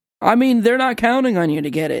 I mean, they're not counting on you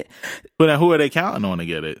to get it. But then who are they counting on to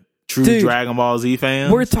get it? True Dragon Ball Z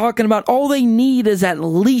fans? We're talking about all they need is at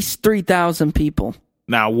least 3,000 people.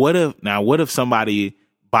 Now what if somebody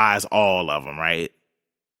buys all of them, right?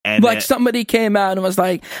 And like somebody came out and was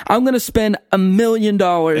like, I'm going to spend $1 million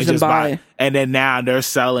and buy. And then now they're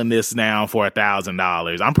selling this now for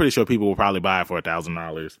 $1,000. I'm pretty sure people will probably buy it for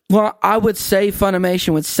 $1,000. Well, I would say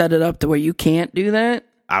Funimation would set it up to where you can't do that.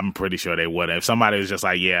 I'm pretty sure they would have. If somebody was just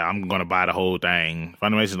like, yeah, I'm going to buy the whole thing,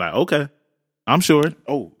 Funimation's like, okay, I'm sure.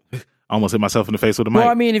 Oh, I almost hit myself in the face with a mic. Well,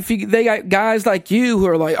 I mean, they got guys like you who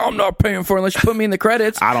are like, I'm not paying for it unless you put me in the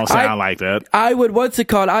credits. I don't sound like that. I would, what's it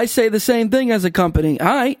called? I say the same thing as a company. All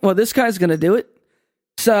right, well, this guy's going to do it.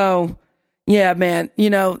 So, yeah, man,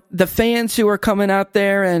 the fans who are coming out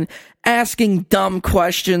there and asking dumb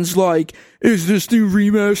questions like, is this new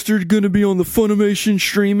remastered going to be on the Funimation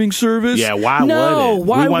streaming service? Yeah, why would it?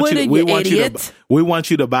 Why wouldn't you, idiot? We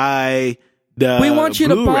want you to buy we want you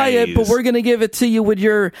Blu-rays. to buy it, but we're going to give it to you with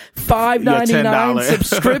your $5.99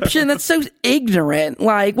 subscription. That's so ignorant.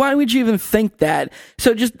 Like, why would you even think that?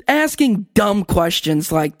 So just asking dumb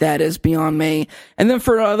questions like that is beyond me. And then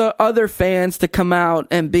for other fans to come out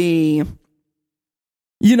and be,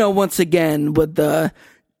 once again with the,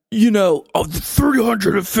 of the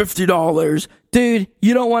 $350. Dude,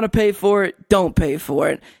 you don't want to pay for it, don't pay for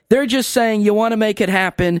it. They're just saying you want to make it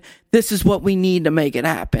happen. This is what we need to make it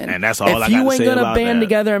happen. And that's all I got to say about that. If you ain't going to band that.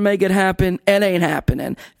 together and make it happen, it ain't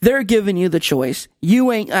happening. They're giving you the choice.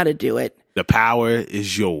 You ain't got to do it. The power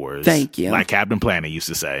is yours. Thank you. Like Captain Planet used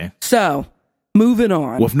to say. So, moving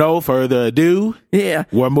on. With no further ado,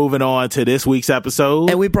 we're moving on to this week's episode.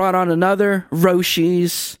 And we brought on another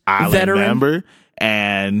Roshi's veteran member.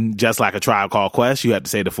 And just like a Tribe Called Quest, you have to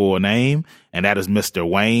say the full name, and that is Mr.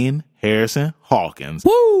 Wayne Harrison Hawkins.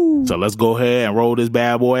 Woo! So let's go ahead and roll this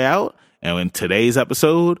bad boy out. And in today's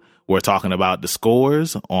episode, we're talking about the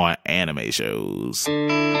scores on anime shows.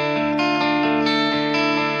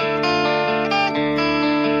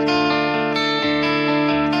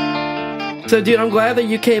 So, dude, I'm glad that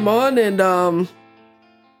you came on and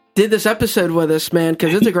did this episode with us, man,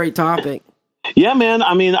 because it's a great topic. Yeah, man.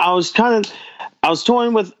 I mean, I was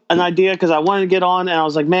toying with an idea because I wanted to get on, and I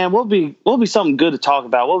was like, man, what'll be something good to talk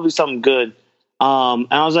about? What'll be something good? And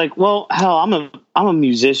I was like, well, hell, I'm a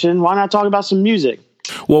musician. Why not talk about some music?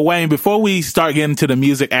 Well, Wayne, before we start getting to the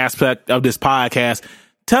music aspect of this podcast,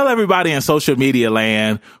 tell everybody in social media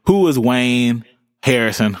land, who is Wayne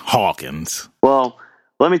Harrison Hawkins? Well,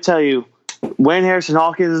 let me tell you, Wayne Harrison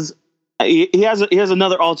Hawkins, he has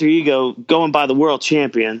another alter ego going by the world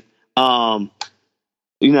champion. I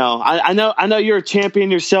know you're a champion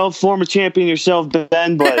yourself, former champion yourself,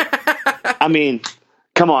 Ben, but I mean,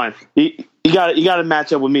 come on, you got to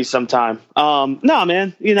match up with me sometime. No,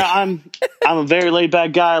 man, I'm a very laid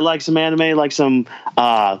back guy. I like some anime, like some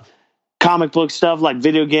comic book stuff, like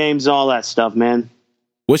video games, and all that stuff, man.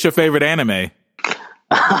 What's your favorite anime?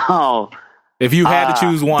 Oh, if you had to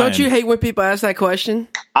choose one. Don't you hate when people ask that question?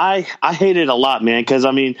 I hate it a lot, man, because,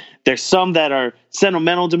 I mean, there's some that are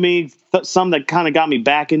sentimental to me, some that kind of got me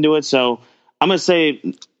back into it, so I'm going to say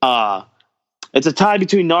it's a tie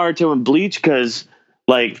between Naruto and Bleach, because,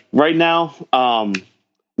 like, right now,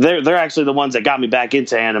 they're actually the ones that got me back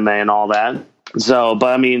into anime and all that. So,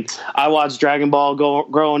 but, I mean, I watched Dragon Ball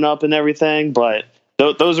growing up and everything, but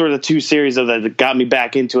those were the two series that got me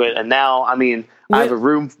back into it, and now, I mean, I have a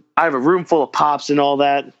room full of pops and all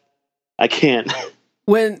that. I can't.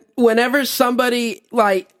 Whenever somebody,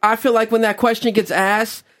 like, I feel like when that question gets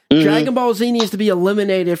asked, Dragon Ball Z needs to be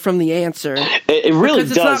eliminated from the answer. It really does.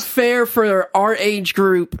 Because it's not fair for our age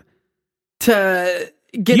group to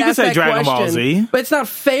get you asked can say that Dragon question. Ball Z. But it's not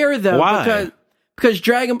fair, though. Why? Because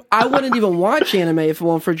I wouldn't even watch anime if it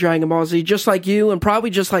weren't for Dragon Ball Z, just like you and probably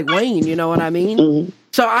just like Wayne, you know what I mean? Mm-hmm.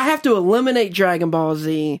 So I have to eliminate Dragon Ball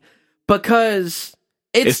Z because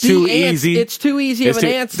it's too easy. It's too easy of an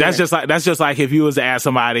answer. That's just like if you was to ask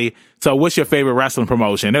somebody, so what's your favorite wrestling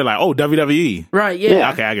promotion? They're like, oh, WWE. Right,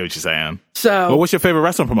 yeah. Okay, I get what you're saying. So, well, what's your favorite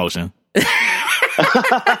wrestling promotion?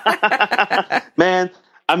 Man,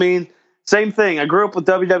 I mean, same thing. I grew up with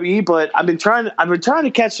WWE, but I've been trying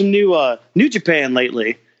to catch some New Japan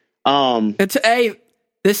lately. This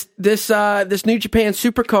New Japan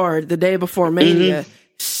Supercard the day before Mania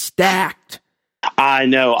stacked. I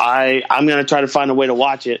know. I'm gonna try to find a way to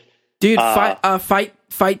watch it, dude.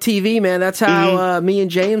 Fight TV, man. That's how me and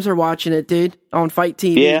James are watching it, dude, on Fight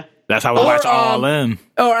TV. Yeah, that's how we watch All In.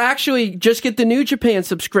 Or actually, just get the New Japan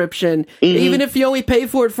subscription. Even if you only pay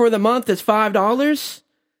for it for the month, it's $5,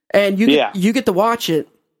 and you get to watch it.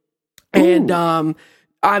 And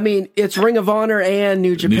I mean, it's Ring of Honor and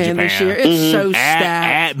New Japan this year. It's so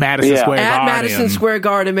stacked. At Madison Square Garden. At Madison Square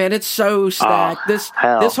Garden, man. It's so stacked. This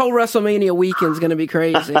whole WrestleMania weekend's going to be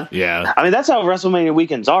crazy. Yeah. I mean, that's how WrestleMania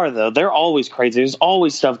weekends are, though. They're always crazy. There's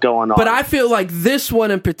always stuff going on. But I feel like this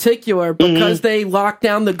one in particular, because they locked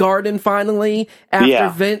down the Garden finally after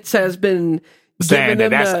Vince has been saying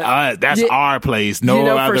that that's our place. No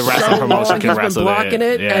other wrestling promotion can wrestle there. Blocking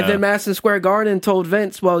it, yeah. And then Madison Square Garden told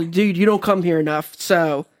Vince, "Well, dude, you don't come here enough,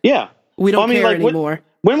 so yeah, we don't care anymore."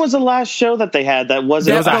 When was the last show that they had that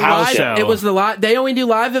wasn't? It was a house show. It was the live. They only do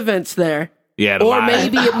live events there. Yeah, or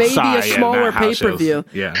maybe it may be a smaller pay-per-view.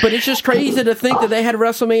 Yeah. But it's just crazy to think that they had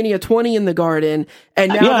WrestleMania 20 in the Garden,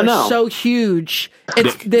 and now they're so huge.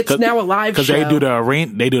 It's now a live show. Because they do the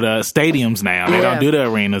arena, they do the stadiums now. They don't do the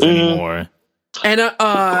arenas anymore.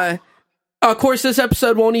 And of course, this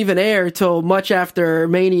episode won't even air till much after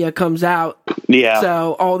Mania comes out. Yeah.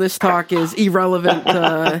 So all this talk is irrelevant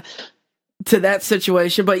to that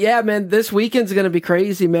situation. But yeah, man, this weekend's going to be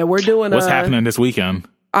crazy, man. We're doing... What's happening this weekend?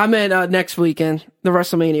 I meant next weekend, the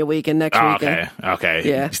WrestleMania weekend next weekend. Okay.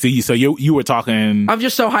 Yeah. See, so you were talking... I'm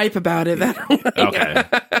just so hype about it. Okay.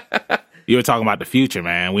 You were talking about the future,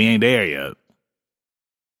 man. We ain't there yet.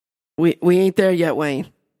 We ain't there yet, Wayne.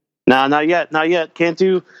 Nah, not yet. Can't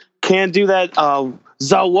do that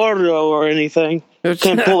Zawardo or anything.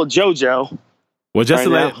 Can't pull a JoJo. Well, just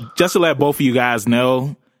to let both of you guys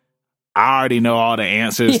know, I already know all the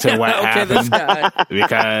answers to what happened this guy.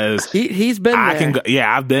 because he's been there.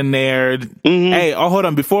 I've been there. Mm-hmm. Hey, hold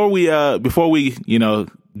on before we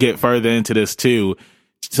get further into this too.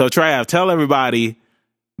 So Trav, tell everybody,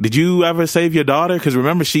 did you ever save your daughter? Because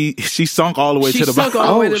remember, she sunk all the way to the bottom. She sunk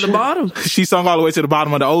all the way to the bottom. She sunk all the way to the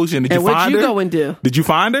bottom of the ocean. Did you find her? What did you go and do? Did you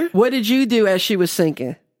find her? What did you do as she was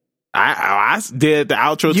sinking? I did the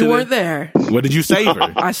outro. You weren't there. What did you save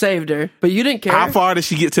her? I saved her, but you didn't care. How far did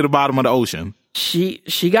she get to the bottom of the ocean? She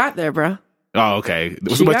got there, bro. Oh, okay.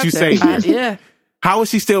 But you saved her. Yeah. How is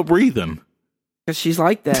she still breathing? Because she's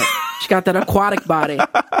like that. She got that aquatic body.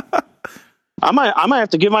 I might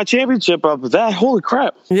have to give my championship up with that. Holy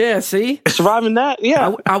crap! Yeah, see, surviving that.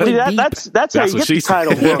 Yeah, that's how you get the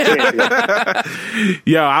title.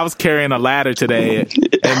 Yo, I was carrying a ladder today, and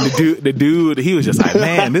the dude, he was just like,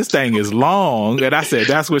 "Man, this thing is long," and I said,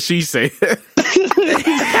 "That's what she said."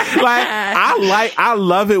 I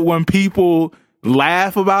love it when people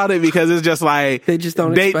laugh about it because it's just like they just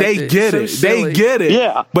don't. They get it. They get it.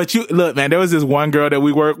 Yeah. But you look, man. There was this one girl that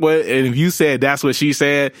we worked with, and if you said that's what she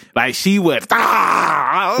said, like she would.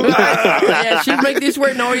 Yeah, she'd make these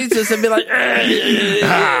weird noises and be like,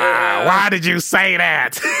 "Why did you say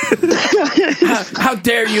that? How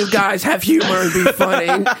dare you guys have humor and be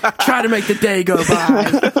funny? Try to make the day go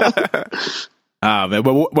by." Man,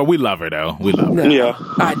 but we love her though. We love her. Yeah,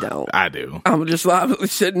 I don't. I do. I'm just laughing.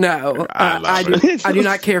 No, I do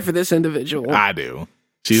not care for this individual. I do.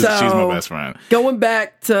 She's my best friend. Going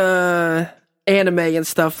back to anime and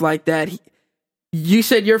stuff like that, you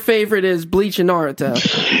said your favorite is Bleach and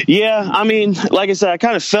Naruto. Yeah, I mean, like I said, I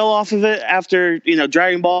kind of fell off of it after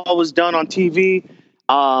Dragon Ball was done on TV.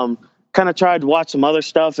 Kind of tried to watch some other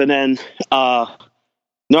stuff, and then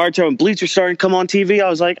Naruto and Bleach were starting to come on TV. I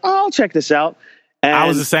was like, oh, I'll check this out. And I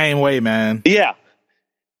was the same way, man. Yeah.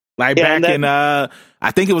 Back in I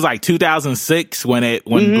think it was like 2006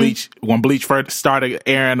 when Bleach first started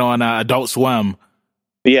airing on Adult Swim.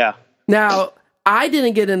 Yeah. Now, I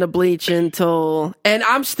didn't get into Bleach until, and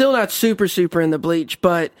I'm still not super into Bleach,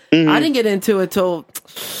 but I didn't get into it till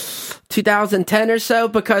 2010 or so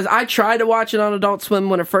because I tried to watch it on Adult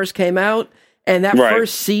Swim when it first came out, and that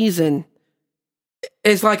first season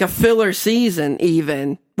is like a filler season,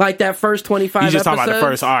 even. Like that first 25 episodes. You just talking about the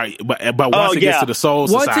first arc, but once it gets to the Soul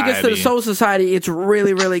Society. Once it gets to the Soul Society, it's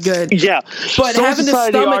really, really good. Yeah. But Soul having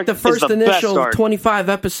Society to stomach the first initial 25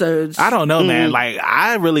 episodes. I don't know, man. Like,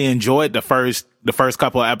 I really enjoyed the first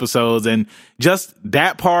couple of episodes, and just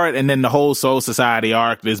that part, and then the whole Soul Society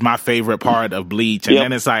arc is my favorite part of Bleach. And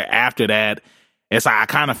then it's like, after that, it's like I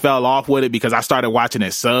kind of fell off with it because I started watching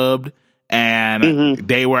it subbed, and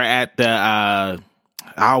they were at the,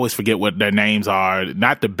 I always forget what their names are.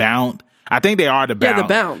 Not the Bount. I think they are the Bount. Yeah, the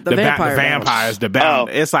Bount. The vampires. The Bount.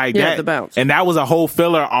 Oh. It's like that. The Bounce. And that was a whole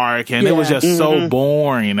filler arc, and it was just so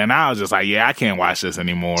boring. And I was just like, I can't watch this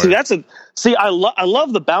anymore. I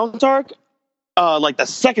love the Bounce arc. Like the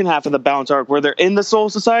second half of the Bounce arc where they're in the Soul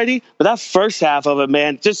Society, but that first half of it,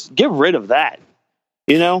 man, just get rid of that.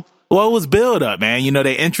 Well, it was build up, man.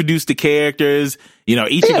 They introduced the characters.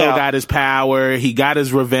 Ichigo got his power. He got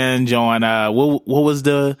his revenge on what was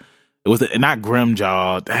it was not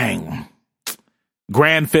Grimjaw. Dang.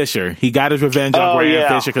 Grand Fisher. He got his revenge on Grand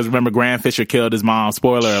Fisher because remember Grand Fisher killed his mom.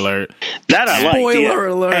 Spoiler alert. That I like. Spoiler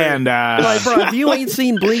alert. And like, bro, if you ain't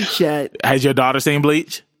seen Bleach yet, has your daughter seen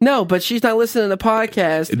Bleach? No, but she's not listening to the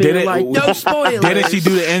podcast. No spoilers. Didn't she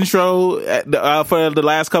do the intro for the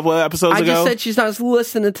last couple of episodes ago? I just said she's not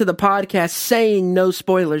listening to the podcast saying no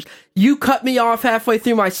spoilers. You cut me off halfway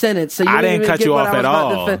through my sentence. So I didn't cut you off at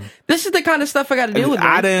all. This is the kind of stuff I got to deal with.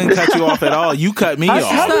 I didn't cut you off at all. You cut me off.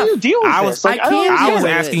 How do you deal with this? I can't. I was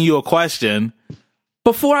asking you a question.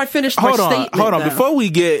 Before I finish my statement, hold on. though. Before we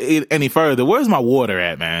get any further, where's my water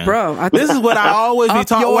at, man? Bro, this is what I always be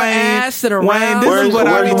talking. Wayne, this is what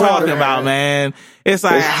I be talking about, man. It's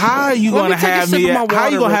like, how are you gonna have me? How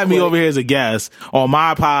you gonna have me over here as a guest on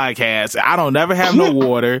my podcast? I don't never have no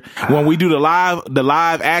water when we do the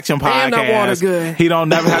live action podcast. He don't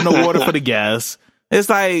never have no water for the guests. It's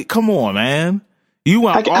like, come on, man. You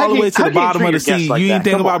went all the way to the bottom of the sea. You didn't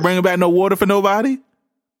think about bringing back no water for nobody?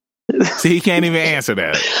 See, he can't even answer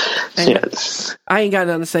that. Yes. I ain't got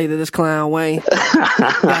nothing to say to this clown, Wayne.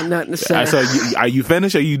 Got nothing to say. So, are you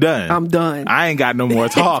finished or you done? I'm done. I ain't got no more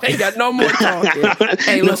talk. Ain't got no more talk.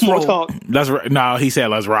 Hey, let's roll. Talk. No, he said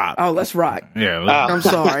let's rock. Oh, let's rock. Yeah. I'm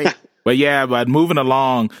sorry. But moving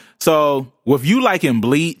along. So, with you liking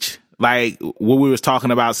Bleach, like what we was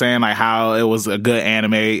talking about, saying like how it was a good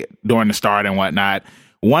anime during the start and whatnot.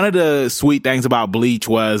 One of the sweet things about Bleach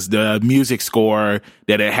was the music score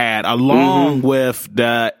that it had, along with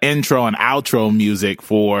the intro and outro music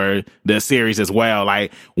for the series as well.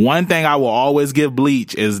 Like, one thing I will always give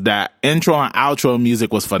Bleach is that intro and outro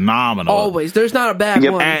music was phenomenal. Always. There's not a bad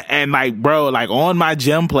one. And like, bro, like on my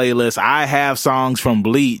gym playlist, I have songs from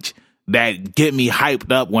Bleach that get me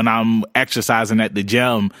hyped up when I'm exercising at the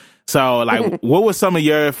gym. So, like, what were some of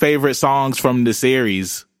your favorite songs from the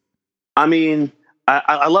series? I mean,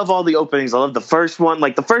 I love all the openings. I love the first one.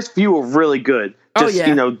 Like, the first few were really good. Just,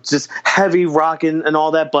 just heavy rocking and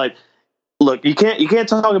all that. But look, you can't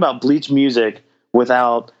talk about Bleach music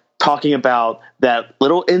without talking about that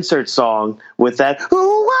little insert song with that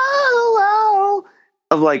ooh, wow, wow,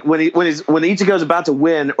 of like when Ichigo's about to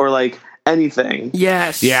win or like anything.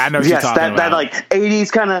 Yes. Yeah, I know what you're talking about. That like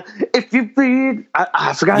 80s kind of, if you bleed,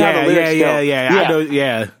 I forgot how the lyrics go. I know,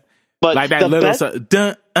 yeah. But like that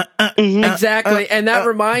little exactly. And that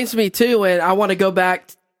reminds me too, and I want to go back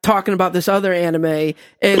talking about this other anime,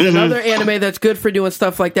 and another anime that's good for doing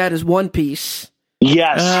stuff like that is One Piece.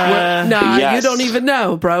 Yes. You don't even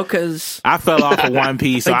know, bro, because I fell off of One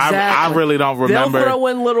Piece, so exactly. I really don't remember. They'll throw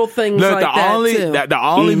in little things like that, too. The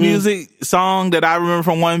only music song that I remember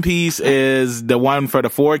from One Piece is the one for the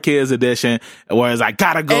 4Kids edition, where it's like,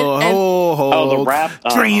 gotta go, the rap?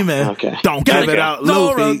 Dreaming. Okay. Don't give it up,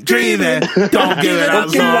 Luffy. Dreaming. Don't give it up,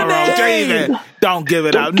 Zoro. Dreaming. Don't give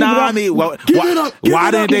it up, Nami. Why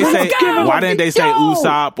didn't they say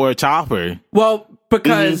Usopp or Chopper? Well,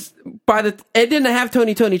 because it didn't have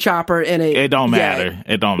Tony Chopper in it. It don't matter.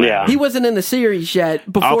 It don't matter. Yeah. He wasn't in the series yet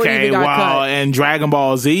before he even got cut. In Dragon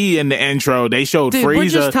Ball Z in the intro, they showed Frieza. We're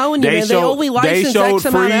just telling you, they only licensed X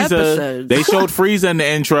amount of episodes. They showed Frieza in the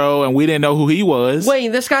intro, and we didn't know who he was. Wait,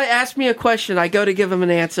 this guy asked me a question. I go to give him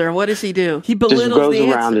an answer. What does he do? He belittles the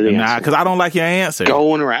answer. Nah, because I don't like your answer.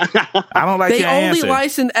 Going around. I don't like your answer. They only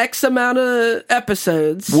licensed X amount of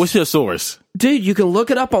episodes. What's your source? Dude, you can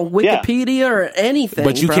look it up on Wikipedia or anything.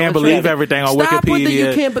 But you can't believe everything on Wikipedia. Stop with the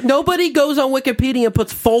you can't. But nobody goes on Wikipedia and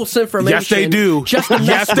puts false information. Yes, they do.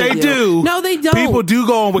 Yes, they do. No, they don't. People do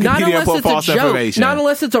go on Wikipedia and put false information. Not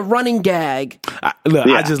unless it's a running gag.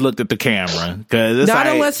 I just looked at the camera.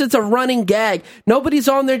 Unless it's a running gag. Nobody's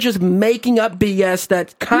on there just making up BS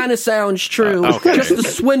that kind of sounds true just to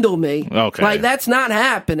swindle me. Okay. Like, that's not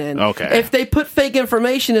happening. Okay. If they put fake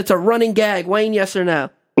information, it's a running gag. Wayne, yes or no?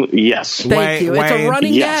 Yes. Thank you. It's a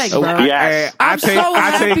running gag, bro. Yes. I'm so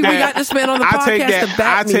happy we got this man on the podcast to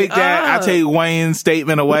back me up. I take Wayne's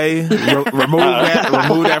statement away. Remove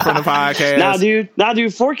that from the podcast. Nah,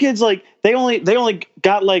 dude. 4Kids, like, they only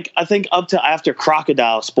got, like, I think up to after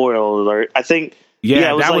Crocodile, spoiler alert. I think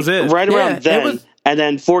that was it. Right around then. And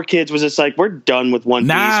then 4Kids was just like, we're done with One Piece.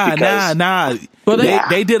 Nah. Well,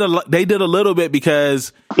 they did a little bit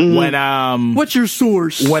because when what's your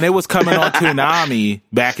source? When it was coming on Toonami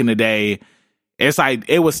back in the day, it's like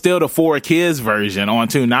it was still the 4Kids version on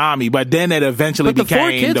Toonami, but then it eventually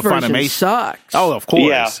became the Funimation. Sucks. Oh, of course.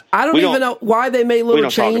 Yeah. I don't even know why they made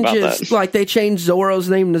little changes. Like they changed Zoro's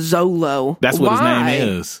name to Zolo. That's what his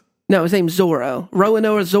name is. No, his name's Zoro.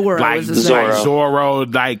 Roanoa Zoro is his name. Zoro. Zoro,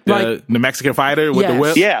 the Mexican fighter with the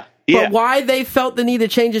whip? Yeah. But why they felt the need to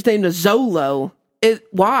change his name to Zolo,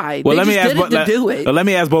 why? Well, let me ask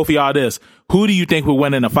both of y'all this. Who do you think would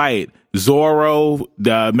win in a fight? Zoro,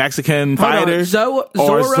 the Mexican fighter? Zoro, the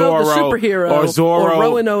superhero? Or Zoro? Or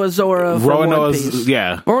Roanoa Zoro from One Piece?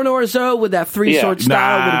 Yeah. Roanoa Zoro with that three-sword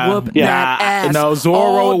style would whoop that ass. No,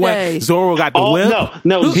 Zoro got the whip.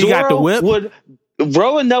 No, he got the whip.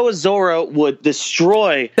 Roanoa Zoro would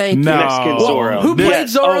destroy Mexican Zoro. Who played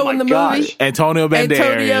Zoro in the movie? Antonio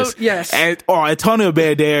Banderas. Yes. Antonio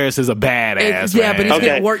Banderas is a badass. Yeah, but he's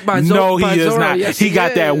getting worked by Zoro. No, he is not. Yes, he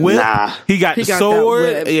got that whip. Nah. He got the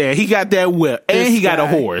sword. Yeah, he got that whip. And he got a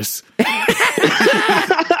horse.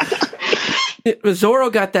 Zoro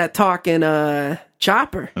got that talking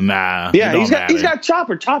chopper. Nah. Yeah, he's got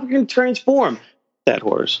chopper. Chopper can transform that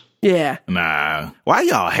horse. Yeah. Nah. Why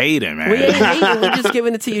y'all hating, man? We ain't hating. We're just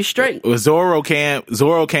giving it to you straight. Well, Zoro can't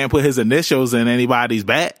put his initials in anybody's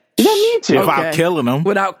back. You don't need to. Without killing them.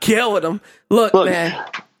 Without killing them. Look, man.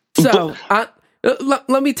 So,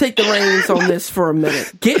 let me take the reins on this for a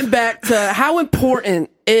minute. Getting back to how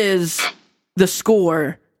important is the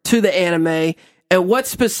score to the anime, and what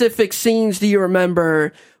specific scenes do you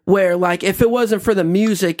remember where, like, if it wasn't for the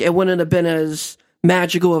music, it wouldn't have been as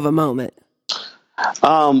magical of a moment?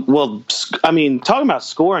 Well, I mean, talking about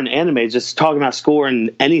score in anime, just talking about score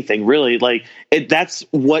in anything, really, like, that's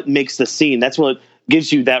what makes the scene. That's what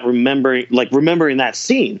gives you that remembering that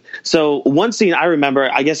scene. So one scene I remember,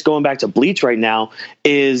 I guess going back to Bleach right now,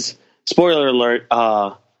 is, spoiler alert,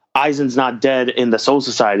 Aizen's not dead in the Soul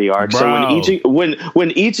Society arc. Bro. So when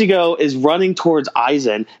Ichigo is running towards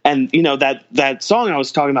Aizen, and you know that song I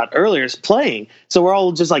was talking about earlier is playing, so we're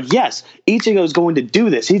all just like, yes, Ichigo's going to do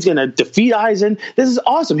this. He's going to defeat Aizen. This is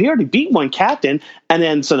awesome. He already beat one captain, and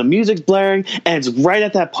then so the music's blaring, and it's right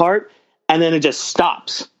at that part, and then it just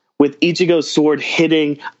stops with Ichigo's sword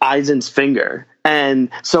hitting Aizen's finger. And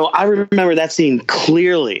so I remember that scene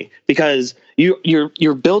clearly, because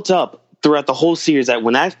you're built up throughout the whole series that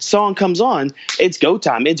when that song comes on, it's go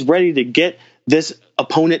time. It's ready to get this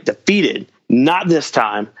opponent defeated. Not this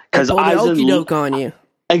time, because Aizen on you.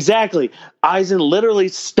 Exactly. Aizen literally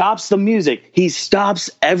stops the music. He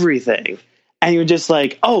stops everything, and you're just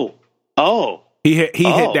like, oh. He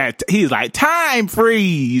hit that. He's like, time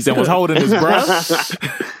freeze, and was holding his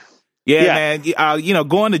breath. Yeah, man.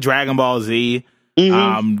 Going to Dragon Ball Z,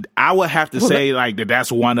 I would have to say like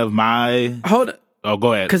that's one of my. Hold on. Oh,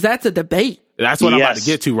 go ahead. Because that's a debate. That's what I'm about to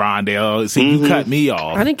get to, Rondale. See, you cut me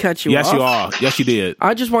off. I didn't cut you off. Yes, you are. Yes, you did.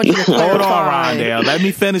 I just want you to clarify. Hold on, Rondale. Let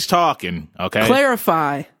me finish talking, okay?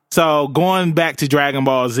 Clarify. So, going back to Dragon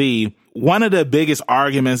Ball Z, one of the biggest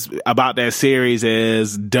arguments about that series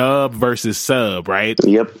is dub versus sub, right?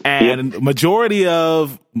 Yep. And majority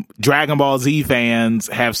of Dragon Ball Z fans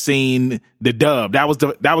have seen the dub. That was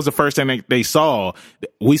the first thing they saw.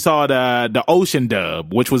 We saw the Ocean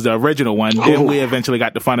dub, which was the original one. Then we eventually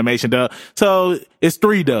got the Funimation dub. So it's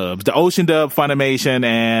 3 dubs: the Ocean dub, Funimation,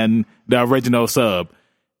 and the original sub.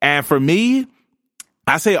 And for me,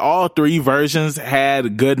 I say all 3 versions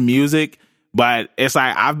had good music, but it's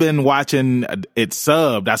like I've been watching it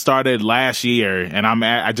subbed. I started last year, and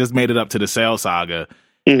I just made it up to the Cell Saga,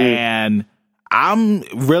 and I'm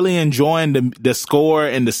really enjoying the score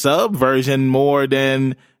in the sub version more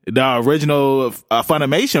than the original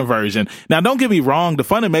Funimation version. Now, don't get me wrong, the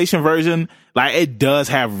Funimation version, like, it does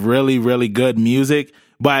have really, really good music.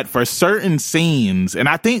 But for certain scenes, and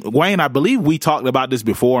I think, Wayne, I believe we talked about this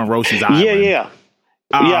before on Roshi's Island. Yeah,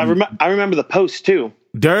 I remember the post too.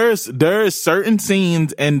 There's certain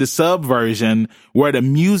scenes in the sub version where the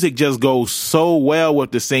music just goes so well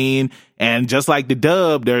with the scene, and just like the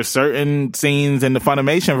dub, there's certain scenes in the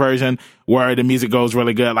Funimation version where the music goes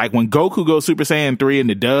really good. Like when Goku goes Super Saiyan 3 in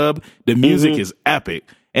the dub, the music is epic.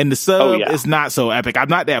 And the sub is not so epic. I'm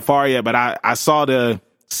not that far yet, but I saw the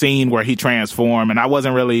scene where he transformed, and I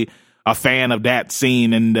wasn't really a fan of that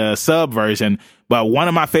scene in the sub version. But one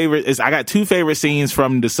of my favorites is, I got 2 favorite scenes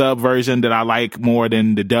from the sub version that I like more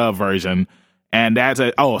than the dub version. And that's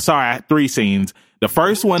I had 3 scenes. The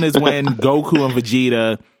first one is when Goku and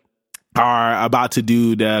Vegeta are about to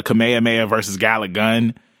do the Kamehameha versus Gallic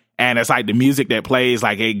Gun. And it's like the music that plays,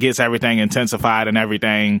 like it gets everything intensified and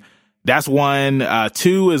everything. That's one.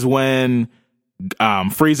 2 is when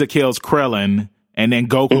Frieza kills Krillin, and then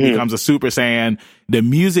Goku becomes a Super Saiyan. The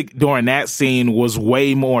music during that scene was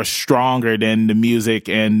way more stronger than the music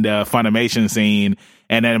in the Funimation scene.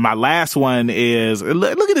 And then my last one is,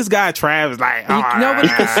 look at this guy, Travis. Like, nobody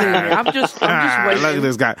can see me. I'm just waiting. Look at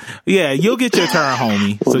this guy. Yeah, you'll get your turn,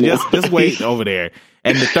 homie. So just wait over there.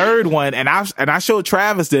 And the third one, and I showed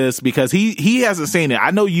Travis this because he hasn't seen it. I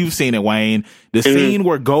know you've seen it, Wayne. The scene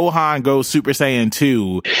where Gohan goes Super Saiyan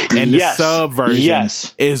 2 and the sub version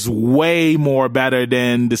is way more better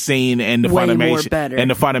than the scene in the Funimation. In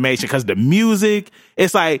the Funimation, because the music,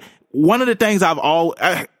 it's like one of the things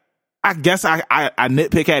I guess I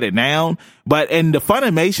nitpick at it now, but in the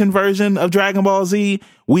Funimation version of Dragon Ball Z,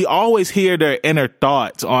 we always hear their inner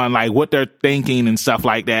thoughts on like what they're thinking and stuff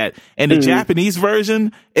like that. In the Japanese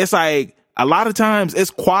version, it's like a lot of times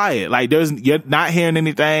it's quiet. Like you're not hearing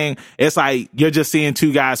anything. It's like you're just seeing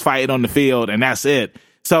 2 guys fighting on the field and that's it.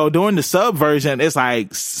 So during the sub version, it's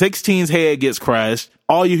like 16's head gets crushed.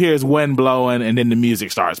 All you hear is wind blowing and then the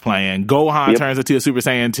music starts playing. Gohan turns into a Super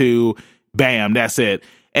Saiyan 2. Bam, that's it.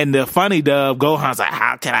 And the funny dub, Gohan's like,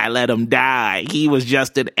 how can I let him die? He was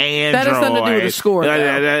just an android. That has nothing to do with the score.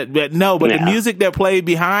 But the music that played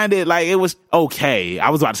behind it, like, it was okay. I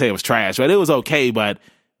was about to say it was trash, but it was okay. But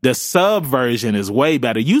the sub version is way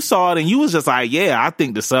better. You saw it and you was just like, yeah, I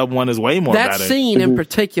think the sub one is way more better. That scene in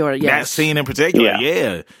particular, yes. That scene in particular,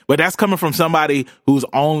 yeah. But that's coming from somebody who's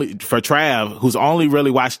only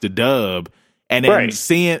really watched the dub. And then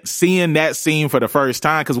seeing that scene for the first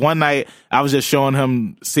time, because one night I was just showing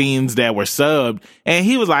him scenes that were subbed, and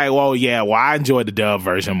he was like, well, I enjoyed the dub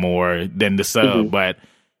version more than the sub. But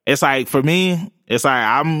it's like, for me, it's like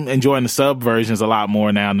I'm enjoying the sub versions a lot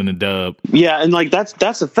more now than the dub. Yeah, and like that's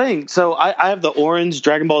the thing. So I have the orange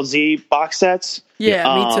Dragon Ball Z box sets.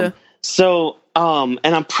 Yeah, me too. So, and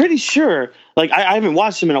I'm pretty sure, like, I haven't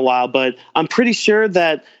watched them in a while, but I'm pretty sure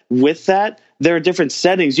that with that, there are different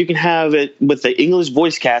settings. You can have it with the English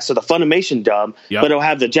voice cast, so the Funimation dub, but it'll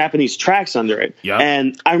have the Japanese tracks under it.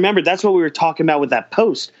 And I remember that's what we were talking about with that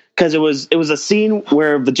post, because it was a scene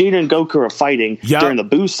where Vegeta and Goku are fighting during the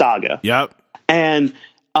Buu saga. And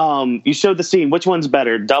you showed the scene, which one's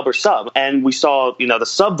better, dub or sub? And we saw, the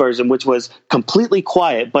sub version, which was completely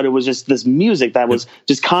quiet, but it was just this music that was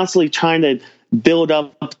just constantly trying to build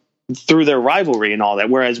up through their rivalry and all that.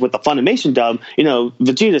 Whereas with the Funimation dub,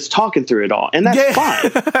 Vegeta's talking through it all, and that's fine.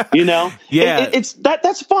 It's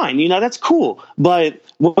that's fine. That's cool. But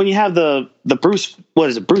when you have the Bruce, what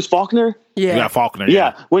is it, Bruce Faulkner? Yeah, Faulkner.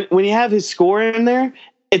 Yeah. When you have his score in there,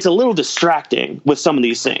 it's a little distracting with some of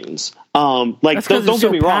these things. Like, don't get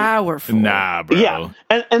me wrong. Powerful. Nah, bro. Yeah,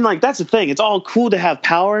 and like that's the thing. It's all cool to have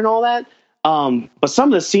power and all that. But some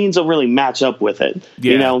of the scenes don't really match up with it.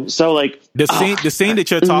 So like the scene that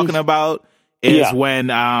you're talking about is when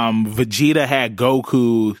Vegeta had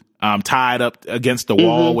Goku tied up against the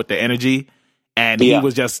wall with the energy, and he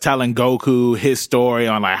was just telling Goku his story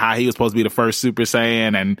on like how he was supposed to be the first Super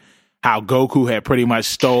Saiyan and how Goku had pretty much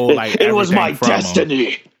stole like it was my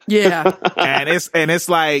destiny. Him. Yeah. and it's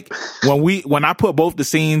like when I put both the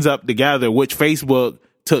scenes up together, which Facebook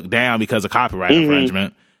took down because of copyright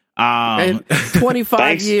infringement.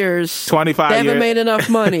 25 years. 25 they years. haven't made enough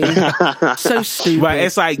money. So stupid. But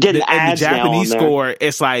it's like the Japanese score,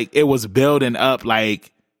 it's like it was building up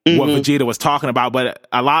like what Vegeta was talking about, but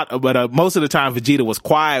most of the time Vegeta was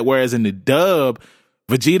quiet, whereas in the dub,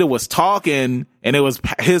 Vegeta was talking and it was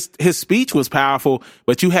his speech was powerful,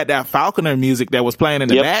 but you had that Falconer music that was playing in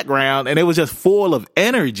the background and it was just full of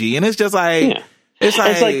energy, and it's just like It's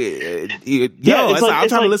like, I'm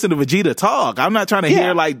trying to listen to Vegeta talk. I'm not trying to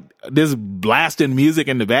hear like this blasting music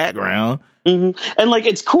in the background. And like,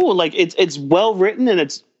 it's cool. Like it's well written and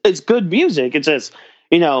it's good music. It's just,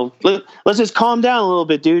 let's just calm down a little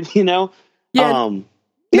bit, dude. No,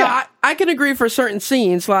 I can agree for certain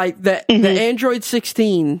scenes, like the Android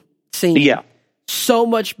 16 scene. Yeah. So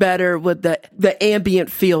much better with the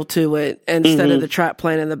ambient feel to it instead of the trap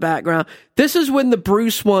playing in the background. This is when the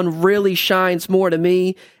Bruce one really shines more to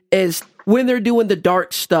me, is when they're doing the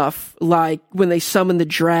dark stuff, like when they summon the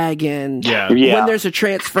dragon, when there's a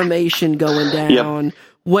transformation going down,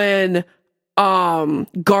 when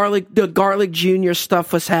the Garlic Jr.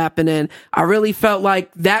 stuff was happening. I really felt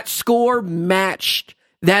like that score matched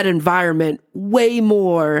that environment way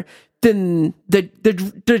more than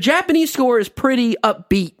the Japanese score is pretty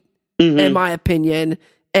upbeat, in my opinion.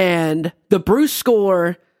 And the Bruce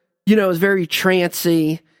score, is very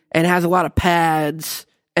trancy and has a lot of pads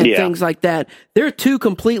and things like that. They're two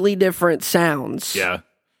completely different sounds. Yeah.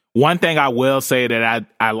 One thing I will say that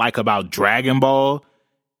I like about Dragon Ball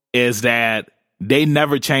is that they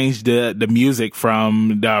never changed the music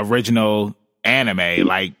from the original anime.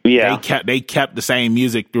 Like they kept the same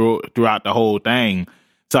music throughout the whole thing.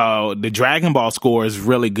 So the Dragon Ball score is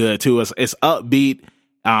really good too. It's upbeat.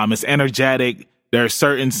 It's energetic. There are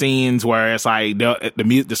certain scenes where it's like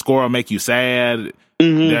the score will make you sad.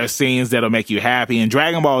 There are scenes that'll make you happy, and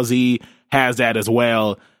Dragon Ball Z has that as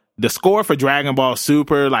well. The score for Dragon Ball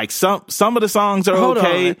Super, like some of the songs are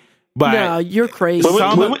okay. But no, you're crazy.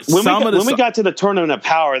 When we got to the Tournament of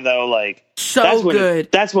Power, though, like good.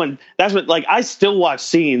 That's when like I still watch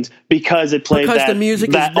scenes because it played the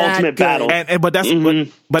music that is ultimate battle. But that's what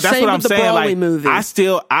I'm saying. Broly like movie.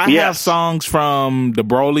 I have songs from the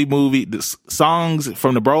Broly movie, songs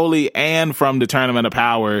from the Broly and from the Tournament of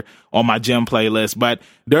Power on my gym playlist. But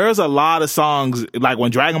there's a lot of songs like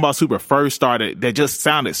when Dragon Ball Super first started that just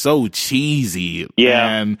sounded so cheesy.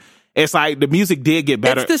 And it's like the music did get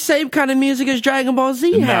better. It's the same kind of music as Dragon Ball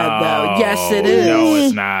Z had, though. Yes, it is. No,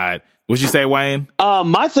 it's not. What'd you say, Wayne?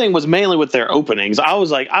 My thing was mainly with their openings. I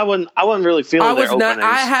was like, I wasn't really feeling their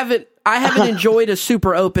openings. I haven't enjoyed a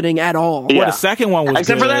super opening at all. Well, the second one was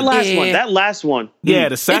except good. for that last one. That last one. Yeah,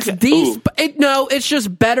 the second. It's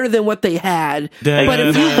just better than what they had. But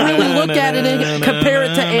if you really look at it and compare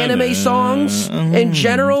it to anime songs in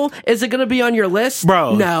general, is it going to be on your list?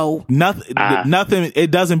 Bro, no. Nothing. It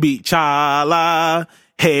doesn't beat Cha-La.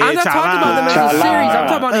 Hey, I'm not talking about them as a series. I'm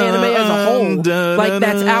talking about anime as a whole. Like,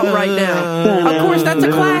 that's out right now. Of course, that's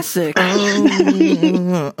a classic.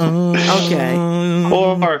 Okay.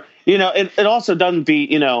 Or, it also doesn't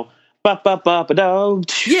beat, yeah,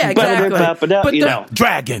 exactly.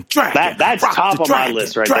 Dragon. That's top of my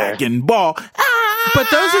list right there. Dragon Ball. But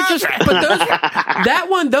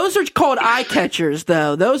those are called eye catchers,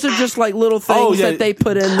 though. Those are just like little things that they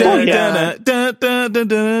put in there.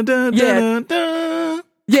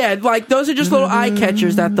 Yeah, like those are just little eye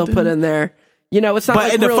catchers that they'll put in there. It's not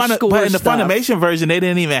like real school But in the stuff. Funimation version, they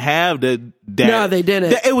didn't even have that. No, they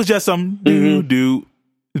didn't. It was just some do.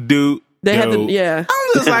 They had yeah.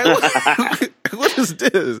 I'm just like, what is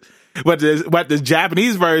this? But the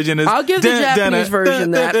Japanese version is. I'll give the Japanese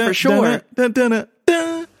version that for sure.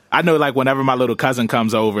 I know, like, whenever my little cousin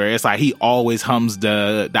comes over, it's like he always hums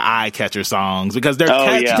the eye catcher songs because they're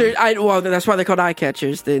catchy. Well, that's why they're called eye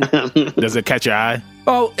catchers. Then does it catch your eye?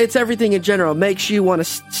 Oh, it's everything in general. It makes you want to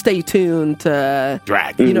stay tuned to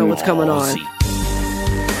Dragon. What's coming on.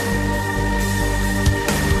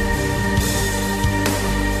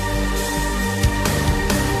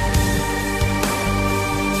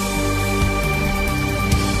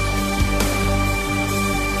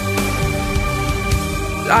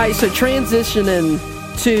 Alright, so transitioning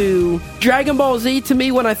to Dragon Ball Z, to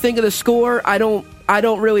me, when I think of the score, I don't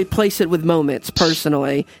really place it with moments,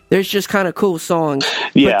 personally. There's just kind of cool songs.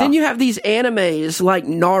 Yeah. But then you have these animes like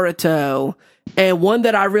Naruto, and one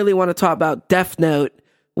that I really want to talk about, Death Note,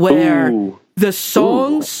 where the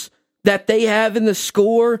songs that they have in the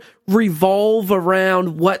score revolve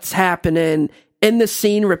around what's happening in the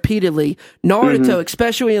scene repeatedly. Naruto,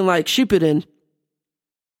 especially in like Shippuden,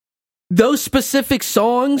 those specific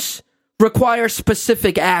songs require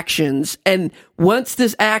specific actions, and once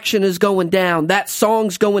this action is going down, that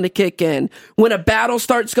song's going to kick in. When a battle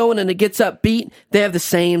starts going and it gets upbeat, they have the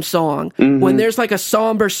same song. When there's like a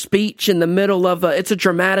somber speech in the middle of it's a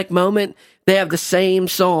dramatic moment, they have the same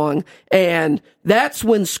song. And that's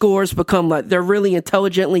when scores become like they're really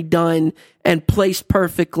intelligently done and placed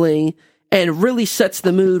perfectly, and really sets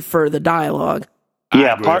the mood for the dialogue.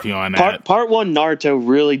 Yeah, part one Naruto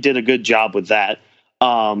really did a good job with that.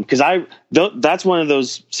 Because that's one of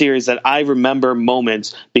those series that I remember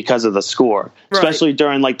moments because of the score, especially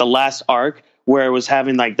during like the last arc where it was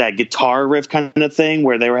having like that guitar riff kind of thing,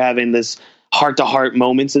 where they were having this heart to heart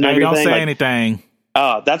moments and everything. Don't say anything.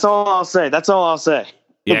 That's all I'll say.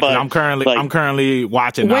 Yeah, but I'm currently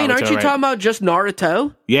watching Naruto. Wait, aren't you talking about just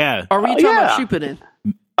Naruto? Yeah. Or were you talking about Shippuden?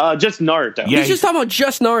 Just Naruto. Yeah, he's just talking about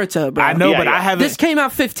just Naruto, bro. I know, I haven't. This came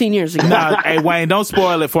out 15 years ago. No, hey Wayne, don't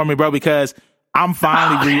spoil it for me, bro, because I'm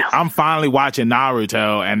finally watching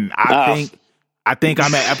Naruto, and I think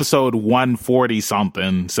I'm at episode 140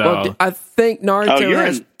 something. So I think Naruto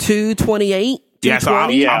has 228. Yeah, so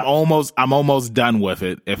I'm almost done with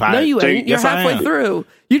it. No, you ain't. You're halfway through.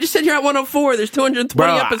 You just said you're at 104. There's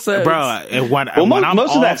 220 episodes.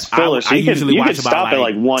 Most of that's filler. I usually watch stop about at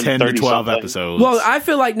like 10 to 12 episodes. Well, I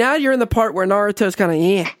feel like now you're in the part where Naruto's kind of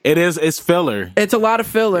It's filler. It's a lot of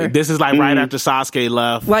filler. This is like right after Sasuke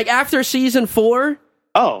left. Like after season 4,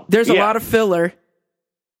 there's a lot of filler,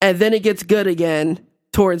 and then it gets good again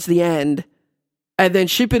towards the end, and then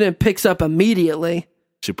Shippuden picks up immediately.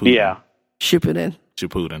 Shippuden. Yeah. Shippuden.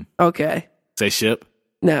 Okay. Say ship.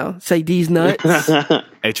 No. Say these nuts.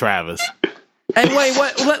 Hey, Travis. Hey, wait.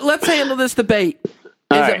 Let's handle this debate.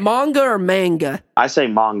 Is it manga or manga? I say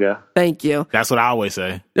manga. Thank you. That's what I always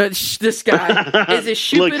say. This guy. Is it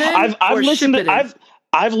Shippuden or Shippuden?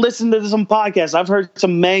 I've listened to some podcasts. I've heard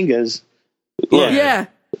some mangas. Yeah.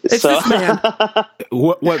 It's this man.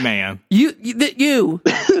 What man? You.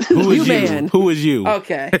 Who is you? Man. Who is you?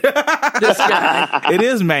 Okay. This guy. It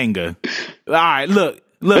is manga. All right, look,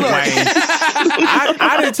 Wayne.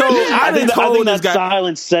 I didn't told this guy.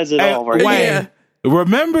 Silence says it all. Right? Wayne, yeah.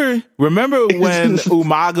 Remember when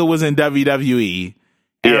Umaga was in WWE?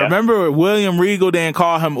 And remember William Regal didn't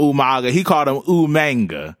call him Umaga. He called him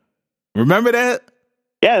Umanga. Remember that?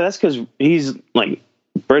 Yeah, that's because he's like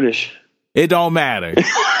British. It don't matter.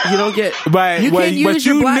 You don't get. But you can't use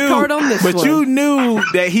your black card on this. But you knew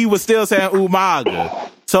that he was still saying Umaga.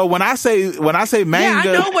 So when I say manga,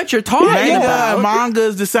 I know what you're talking about. Manga and manga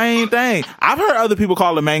is the same thing. I've heard other people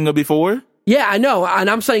call it manga before. Yeah, I know, and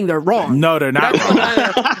I'm saying they're wrong. No, they're not wrong.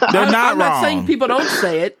 They're not I'm wrong. not saying people don't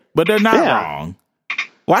say it, but they're not wrong.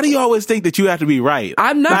 Why do you always think that you have to be right?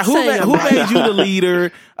 I'm not saying who made you the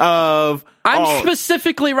leader of... I'm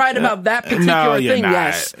specifically right about that particular thing, not.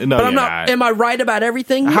 yes. No, but I'm not. Am I right about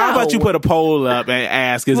everything? No. How about you put a poll up and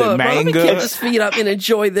ask, is it manga? Let me get this feet up and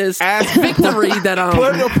enjoy this victory that I'm...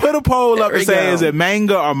 Put a poll up and say, is it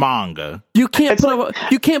manga or manga? You can't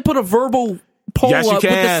put a verbal poll up with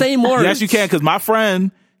the same words. Yes, you can, because my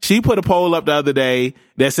friend... She put a poll up the other day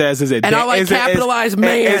that says, "Is it?" And I capitalize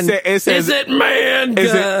man. It says, is it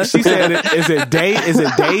manga? She said, "Is it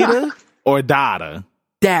data or data?"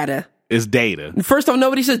 Data. It's data. First off,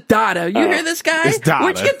 nobody says data. You hear this guy? It's data.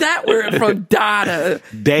 Where'd you get that word from? Data.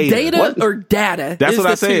 Data. Data or data? That's what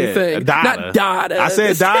I said. Data. Not data. I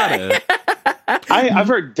said data. I've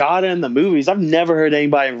heard data in the movies. I've never heard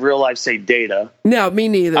anybody in real life say data. No, me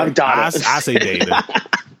neither. I say data.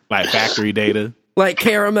 Like factory data. Like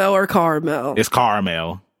caramel or caramel. It's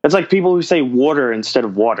caramel. It's like people who say water instead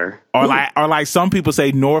of water. Or like some people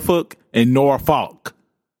say Norfolk and Norfolk.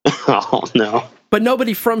 Oh no. But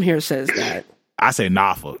nobody from here says that. I say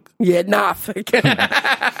Norfolk. Yeah, Norfolk.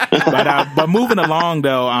 But moving along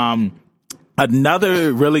though,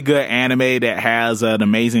 another really good anime that has an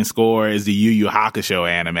amazing score is the Yu Yu Hakusho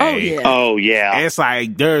anime. Oh yeah. It's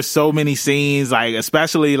like there's so many scenes, like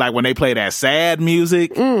especially like when they play that sad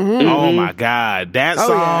music. Mm-hmm. Oh my god, that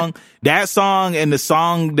song and the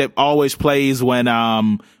song that always plays when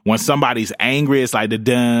somebody's angry. It's like the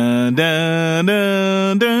dun dun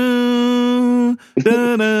dun dun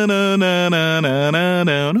dun dun dun dun dun dun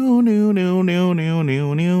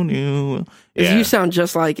dun. Yeah. You sound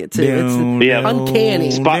just like it too. It's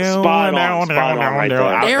uncanny. Spot on right there.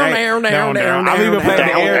 I'm even playing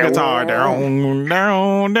the air guitar.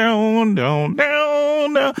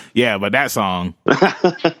 Yeah, but that song.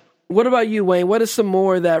 What about you, Wayne? What is some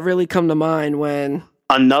more that really come to mind when...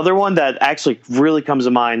 Another one that actually really comes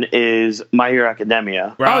to mind is My Hero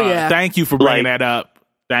Academia. Oh yeah. Thank you for bringing that up.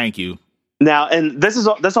 Thank you. Now, and this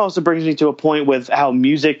also brings me to a point with how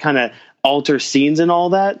music kind of alters scenes and all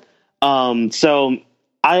that. So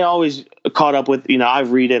I always caught up with, I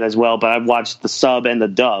read it as well, but I've watched the sub and the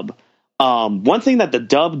dub. One thing that the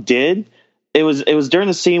dub did, it was during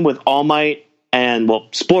the scene with All Might and, well,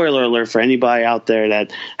 spoiler alert for anybody out there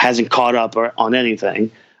that hasn't caught up on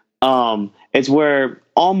anything. It's where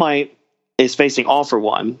All Might is facing All For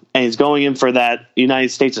One and he's going in for that United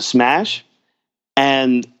States of Smash.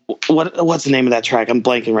 And what's the name of that track? I'm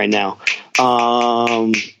blanking right now.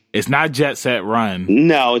 It's not Jet Set Run.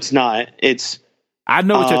 No, it's not. I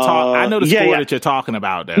know what you're talking. I know the score that you're talking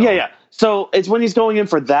about. Though. Yeah. So it's when he's going in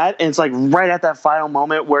for that, and it's like right at that final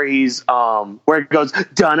moment where he's where it goes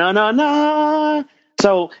da na na na.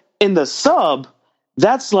 So in the sub,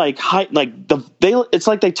 that's like high, like it's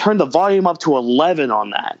like they turned the volume up to 11 on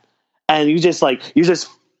that, and you just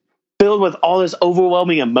filled with all this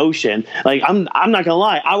overwhelming emotion. Like I'm not gonna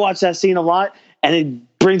lie, I watched that scene a lot, and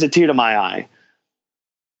it brings a tear to my eye.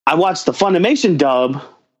 I watched the Funimation dub,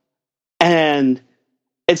 and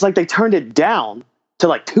it's like they turned it down to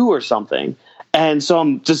like 2 or something. And so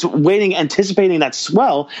I'm just waiting, anticipating that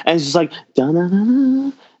swell, and it's just like,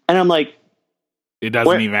 da-na-na-na. And I'm like, it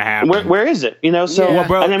doesn't even happen. Where is it? So, well,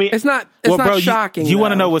 bro, and I mean, it's not shocking. You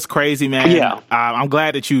want to know what's crazy, man? Yeah. I'm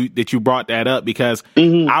glad that you brought that up because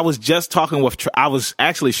I was just talking I was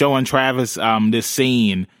actually showing Travis this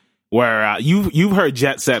scene where you've heard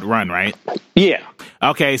Jet Set Run, right? Yeah.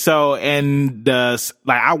 Okay, so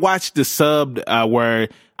I watched the sub where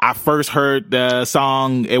I first heard the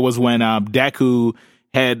song. It was when Deku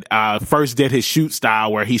had first did his shoot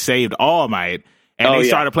style where he saved All Might, and they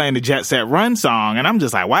started playing the Jet Set Run song, and I'm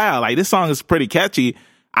just like, wow, like this song is pretty catchy.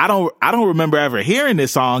 I don't remember ever hearing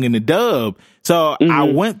this song in the dub, so I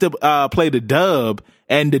went to play the dub.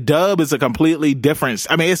 And the dub is a completely different.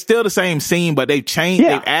 I mean, it's still the same scene, but they've changed.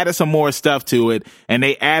 Yeah. They've added some more stuff to it, and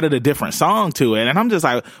they added a different song to it. And I'm just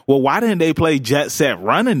like, well, why didn't they play Jet Set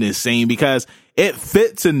Run in this scene? Because it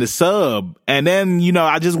fits in the sub. And then,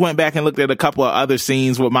 I just went back and looked at a couple of other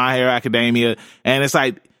scenes with My Hero Academia, and it's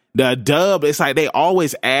like the dub. It's like they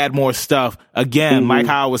always add more stuff. Again, like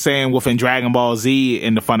how I was saying within Dragon Ball Z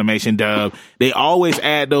in the Funimation dub, they always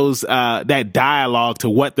add those that dialogue to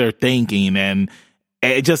what they're thinking, and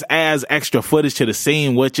it just adds extra footage to the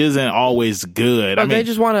scene, which isn't always good. But they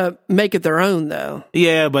just want to make it their own, though.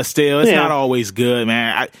 Yeah, but still, it's not always good,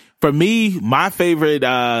 man. For me, my favorite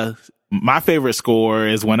score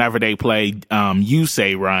is whenever they play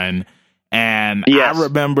Yusei Run. And I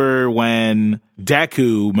remember when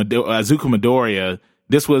Deku, Izuku Midoriya,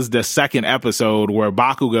 this was the second episode where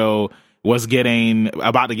Bakugo was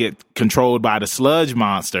about to get controlled by the sludge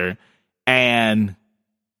monster, and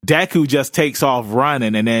Deku just takes off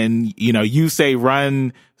running, and then, you know, you say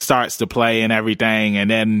run starts to play and everything, and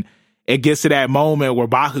then it gets to that moment where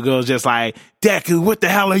Bakugo's just like, Deku, what the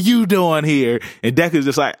hell are you doing here? And Deku's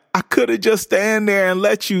just like, I could have just stand there and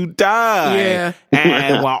let you die. Yeah.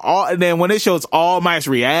 And then when it shows All Might's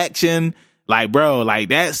reaction, like, bro, like,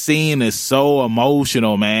 that scene is so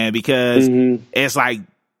emotional, man, because it's like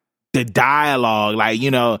the dialogue, like, you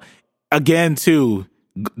know, again, too,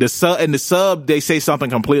 in the sub, they say something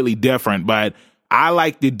completely different, but I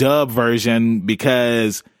like the dub version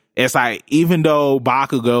because it's like, even though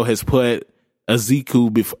Bakugo has put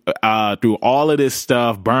Izuku through all of this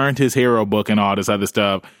stuff, burned his hero book and all this other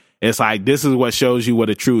stuff, it's like, this is what shows you what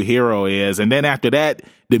a true hero is. And then after that,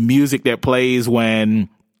 the music that plays when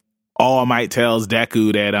All Might tells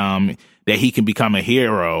Deku that he can become a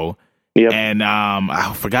hero. Yep. And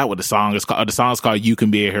I forgot what the song is called. The song is called You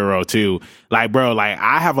Can Be a Hero Too. Like, bro, like,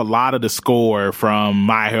 I have a lot of the score from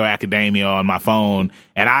My Hero Academia on my phone,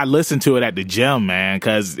 and I listen to it at the gym, man,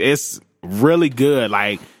 because it's really good.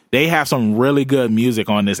 Like, they have some really good music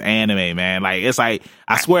on this anime, man. Like, it's like,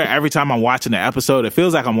 I swear, every time I'm watching the episode, it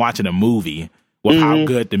feels like I'm watching a movie with how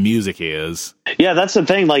good the music is. Yeah, that's the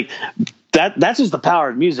thing. Like, that's just the power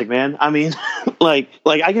of music, man. I mean, like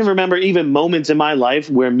I can remember even moments in my life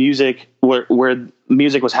where music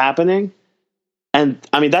was happening. And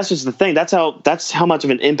I mean, that's just the thing. That's how much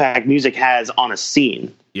of an impact music has on a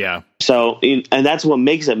scene. Yeah. So, and that's what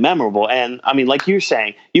makes it memorable. And I mean, like you're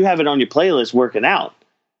saying, you have it on your playlist working out.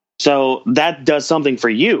 So that does something for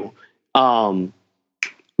you.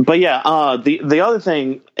 But yeah, the other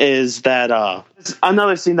thing is that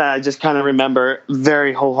another scene that I just kind of remember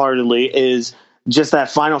very wholeheartedly is just that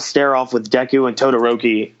final stare off with Deku and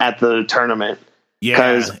Todoroki at the tournament. Yeah.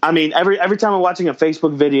 Because I mean, every time I'm watching a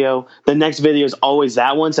Facebook video, the next video is always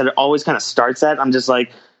that one, so it always kind of starts that. I'm just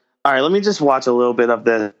like, all right, let me just watch a little bit of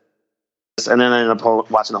this, and then I end up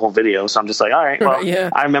watching the whole video. So I'm just like, all right, well, yeah.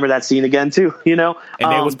 I remember that scene again too, you know.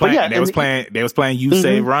 And they was playing You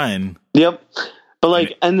Say Run. Yep. But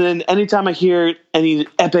like, and then anytime I hear any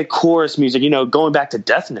epic chorus music, you know, going back to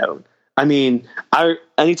Death Note, I mean,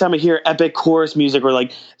 anytime I hear epic chorus music or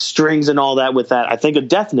like strings and all that with that, I think of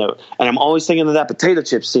Death Note, and I'm always thinking of that potato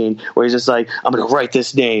chip scene where he's just like, I'm going to write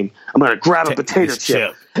this name, I'm going to grab a potato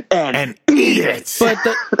chip and eat it. But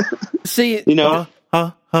see, you know,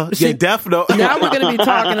 yeah, Death Note. Now we're going to be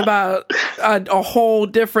talking about a whole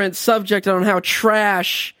different subject on how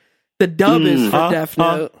trash the dub is for Death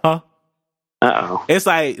Note. Uh-oh. It's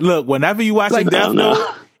like, look, whenever you watching Death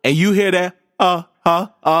Note and you hear that,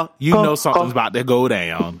 you know something's about to go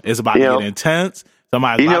down. It's about to get intense.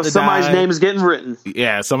 Somebody's name is getting written.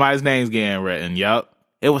 Yeah, somebody's name's getting written. Yep.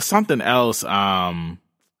 It was something else.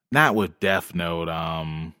 Not with Death Note.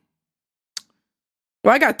 Well,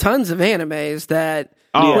 I got tons of animes that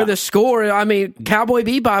where the score. I mean, Cowboy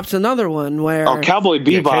Bebop's another one where Cowboy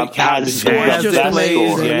Bebop has just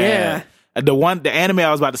amazing. Yeah. The anime I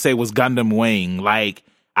was about to say was Gundam Wing. Like,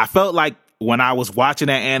 I felt like when I was watching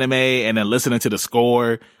that anime and then listening to the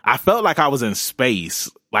score, I felt like I was in space.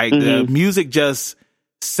 Like, the music just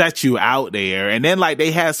set you out there. And then, like,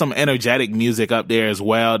 they had some energetic music up there as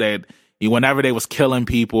well that whenever they was killing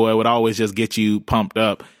people, it would always just get you pumped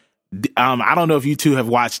up. I don't know if you two have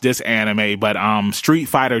watched this anime, but Street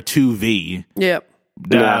Fighter 2V. Yep.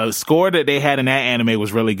 The score that they had in that anime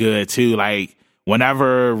was really good too. Like,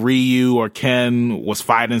 whenever Ryu or Ken was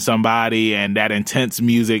fighting somebody and that intense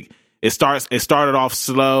music, it started off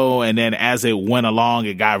slow, and then as it went along,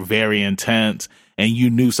 it got very intense, and you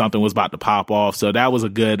knew something was about to pop off. So that was a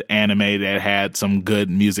good anime that had some good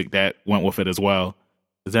music that went with it as well.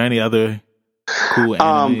 Is there any other cool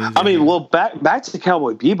animes? I mean, well, back to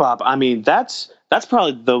Cowboy Bebop. I mean, that's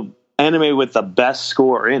probably the anime with the best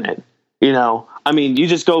score in it. You know, I mean, you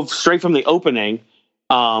just go straight from the opening,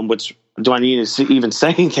 which do I need to even say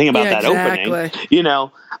anything about that opening? You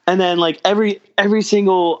know, and then like every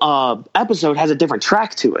single episode has a different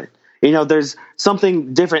track to it. You know, there's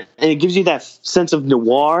something different, and it gives you that sense of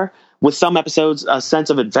noir with some episodes, a sense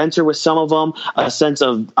of adventure with some of them, a sense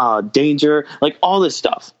of danger, like all this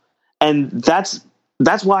stuff. And that's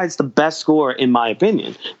why it's the best score, in my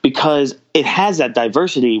opinion, because it has that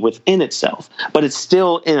diversity within itself, but it's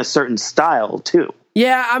still in a certain style too.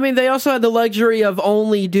 Yeah, I mean, they also had the luxury of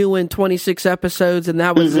only doing 26 episodes, and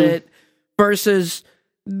that was it, versus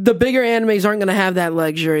the bigger animes aren't going to have that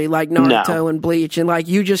luxury, like Naruto and Bleach, and like,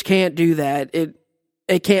 you just can't do that.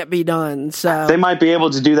 It can't be done. So they might be able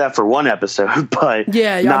to do that for one episode, but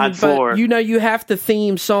but, you know, you have to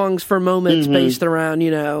theme songs for moments based around,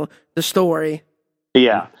 you know, the story.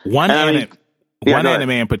 Yeah. One anime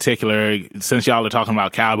in particular, since y'all are talking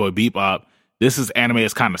about Cowboy Bebop, anime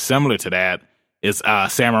is kind of similar to that. It's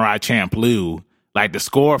Samurai Champloo. Like the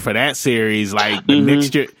score for that series, like the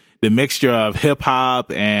mixture of hip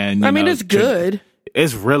hop and it's good.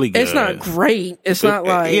 It's really good. It's not great. It's not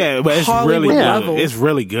like but it's Hollywood really level. good. It's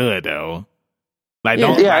really good though. Like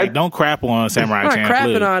don't crap on Samurai Champloo. I'm not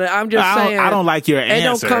crapping on it. I'm just saying I don't like your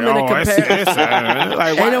answer. It don't come into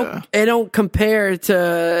comparison. It don't compare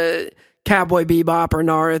to Cowboy Bebop or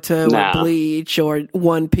Naruto or Bleach or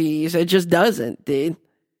One Piece. It just doesn't, dude.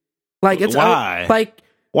 Like it's why?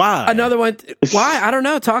 Why? Another one. Why? I don't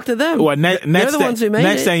know. Talk to them. Well, They're the ones who made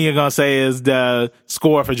next it. thing you're going to say is the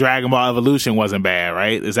score for Dragon Ball Evolution wasn't bad,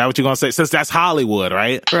 right? Is that what you're going to say? Since that's Hollywood,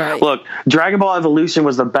 right? Right. Look, Dragon Ball Evolution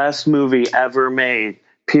was the best movie ever made.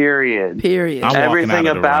 Period. Everything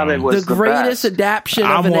about it was the greatest adaptation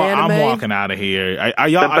of an anime. I'm walking out of here. Are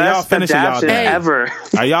y'all finished or y'all done? Ever.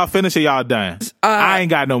 Are y'all finished or y'all done? I ain't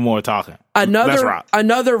got no more talking.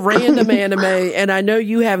 Another random anime, and I know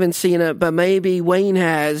you haven't seen it, but maybe Wayne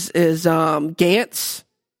has, is Gantz.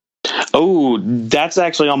 Oh, that's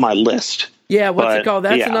actually on my list. Yeah, what's it called?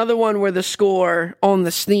 That's another one where the score on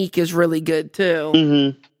the sneak is really good too.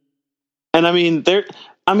 Mm-hmm.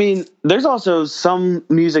 And there's also some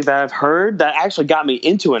music that I've heard that actually got me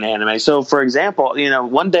into an anime. So, for example,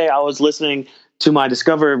 one day I was listening to my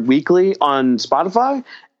Discover Weekly on Spotify,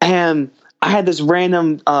 and I had this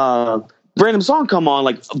random song come on,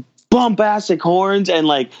 like bombastic horns and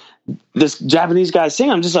like this Japanese guy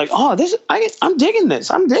singing. I'm just like, oh, I'm digging this.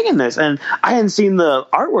 And I hadn't seen the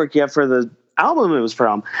artwork yet for the album it was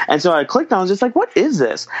from. And so I clicked on it. I was just like, what is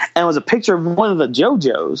this? And it was a picture of one of the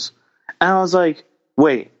JoJo's. And I was like,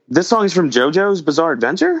 wait, this song is from JoJo's Bizarre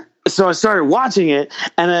Adventure? So I started watching it,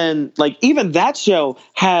 and then like even that show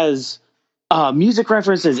has music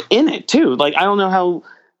references in it too. Like I don't know how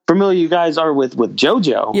familiar you guys are with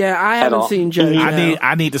JoJo. Yeah, I haven't seen JoJo.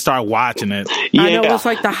 I need to start watching it. Yeah. I know it's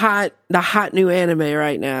like the hot new anime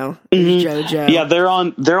right now. JoJo. Yeah,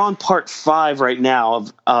 they're on part 5 right now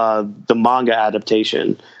of the manga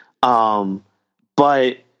adaptation.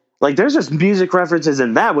 But like there's just music references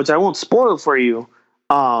in that, which I won't spoil for you.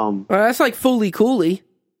 Well, that's like Fooly Cooly.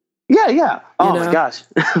 Yeah. Oh my gosh.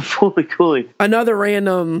 Fooly Cooly. Another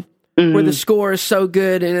random where the score is so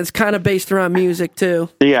good and it's kind of based around music too.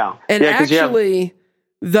 Yeah. And actually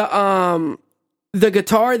the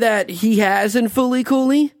guitar that he has in Fooly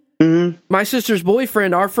Cooly, my sister's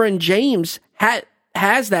boyfriend, our friend James,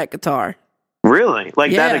 has that guitar. Really?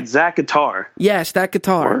 Like that exact guitar? Yes, that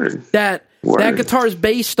guitar. Word. That guitar is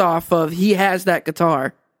based off of, he has that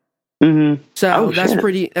guitar. Mm-hmm. So that's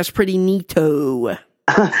pretty neato.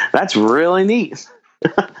 That's really neat.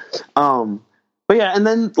 But yeah, and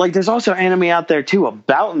then like there's also anime out there too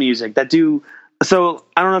about music that do. So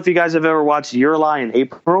I don't know if you guys have ever watched Your Lie in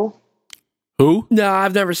April. Who? No,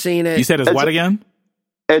 I've never seen it. You said it's what again?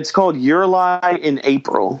 It's called Your Lie in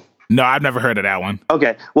April. No, I've never heard of that one.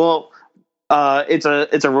 Okay, well, it's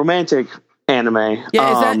a romantic anime.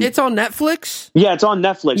 Yeah, it's on Netflix? Yeah, it's on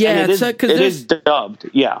Netflix. Yeah, and it is dubbed.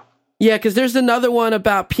 Yeah. Yeah, because there's another one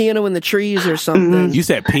about Piano in the Trees or something. You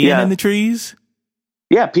said Piano in the Trees?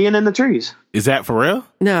 Yeah, Piano in the Trees. Is that for real?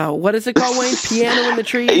 No, what is it called, Wayne? Piano in the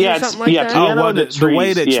Trees or something like that? Piano in the trees. The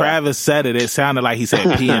way that Travis said it sounded like he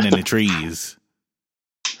said Piano in the Trees.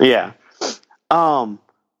 Yeah. But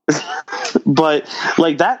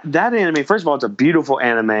like that anime, first of all, it's a beautiful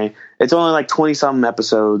anime. It's only like 20-something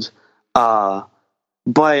episodes.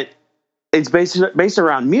 But it's based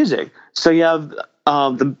around music. So you have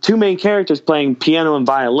the two main characters playing piano and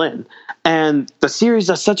violin. And the series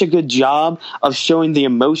does such a good job of showing the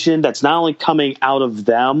emotion that's not only coming out of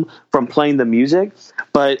them from playing the music,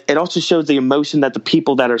 but it also shows the emotion that the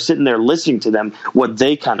people that are sitting there listening to them, what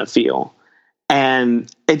they kind of feel.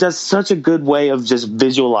 And it does such a good way of just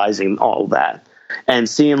visualizing all that and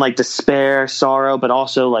seeing like despair, sorrow, but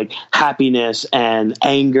also like happiness and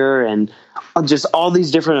anger and just all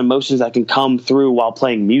these different emotions that can come through while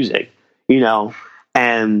playing music,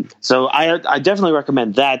 And so I definitely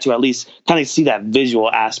recommend that to at least kind of see that visual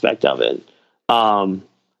aspect of it. But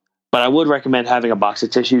I would recommend having a box of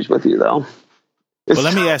tissues with you, though. Well,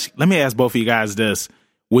 let me ask both of you guys this: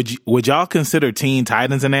 Would y'all consider Teen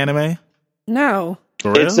Titans an anime? No.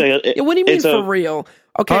 For real? What do you mean for real?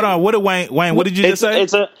 Okay. Hold on. What did Wayne? What did you just say?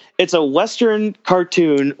 It's a Western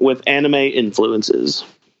cartoon with anime influences.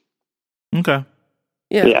 Okay.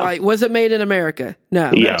 Yeah, like, was it made in America?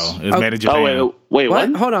 No. Yes. No, it was made in Japan. Oh, wait,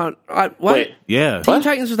 what? Hold on. What? Wait. Yeah. Teen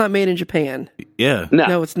Titans was not made in Japan. Yeah.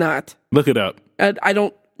 No, it's not. Look it up. I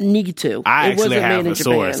don't need to. I it actually wasn't have made in a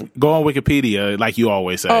source. Japan. Go on Wikipedia, like you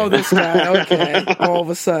always say. Oh, this guy. Okay. All of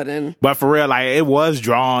a sudden. But for real, like it was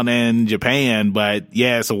drawn in Japan, but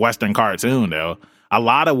yeah, it's a Western cartoon though. A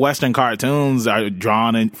lot of Western cartoons are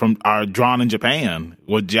drawn in Japan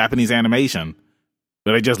with Japanese animation.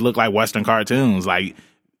 But they just look like Western cartoons. Like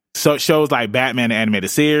so shows like Batman the Animated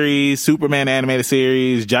Series, Superman the Animated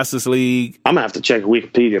Series, Justice League. I'm gonna have to check a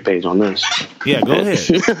Wikipedia page on this. Yeah, go ahead.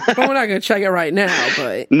 Well, we're not gonna check it right now,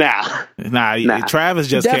 but Nah. Travis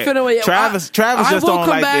just definitely. can't. Travis just don't like I will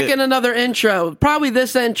come back in another intro, probably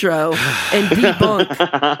this intro, and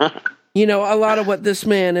debunk. You know, a lot of what this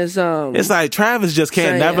man is. It's like Travis just can't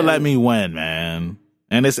saying. never let me win, man,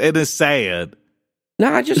 and it is sad.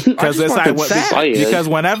 No, I just Because it's want like the facts. because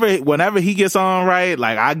whenever he gets on right,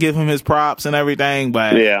 like I give him his props and everything,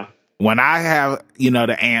 but Yeah. when I have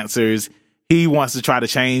the answers, he wants to try to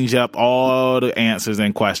change up all the answers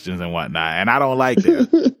and questions and whatnot, and I don't like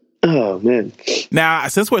that. Oh man. Now,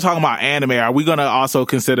 since we're talking about anime, are we going to also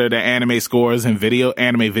consider the anime scores in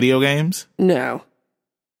anime video games? No.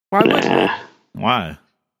 Why would you? Why?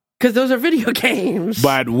 Because those are video games.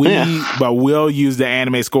 But we'll use the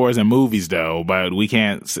anime scores in movies though. But we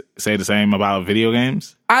can't say the same about video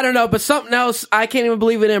games. I don't know, but something else I can't even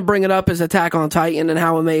believe we didn't bring it up is Attack on Titan and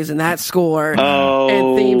how amazing that score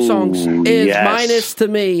and theme songs is. Yes. Minus to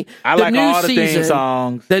me, I the like new all the season, theme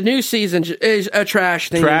songs. The new season is a trash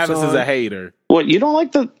theme Travis song. is a hater. What, you don't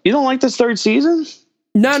like this third season?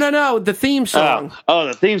 No, the theme song. Oh,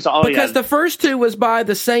 the theme song. Oh, Because the first two was by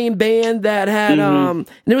the same band that had and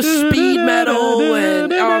it was speed metal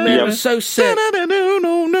and it was so sick.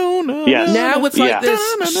 Yes. Now it's like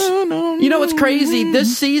this. You know what's crazy?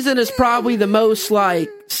 This season is probably the most like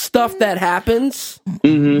stuff that happens,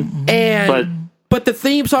 but the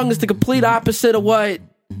theme song is the complete opposite of what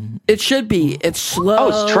it should be. It's slow.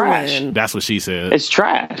 Oh, it's trash. That's what she said. It's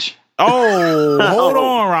trash. Oh, hold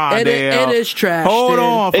on, Rondell. It is trash. Hold dude.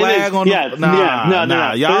 on, flag on.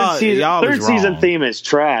 No. Y'all third season theme is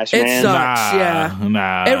trash, It man. sucks.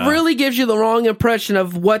 Nah. It really gives you the wrong impression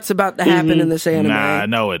of what's about to happen in this anime. Nah,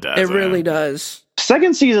 no, it doesn't. It really does.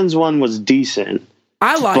 Second season's one was decent.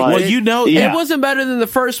 I like But- it. Well, It wasn't better than the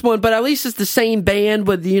first one, but at least it's the same band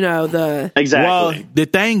with the Exactly. Well, the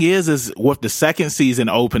thing is with the second season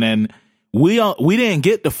opening, we didn't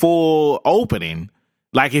get the full opening.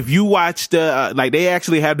 Like if you watch they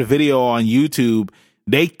actually have the video on YouTube.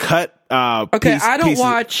 They cut. I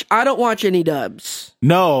don't watch any dubs.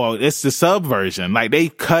 No, it's the sub version. Like they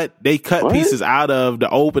cut What? pieces out of the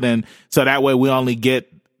opening, so that way we only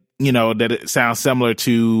get that it sounds similar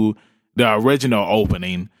to the original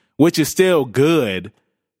opening, which is still good.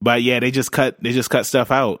 But yeah, they just cut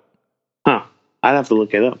stuff out. Huh. I'd have to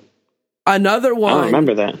look it up. Another I one. don't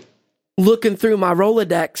remember that. Looking through my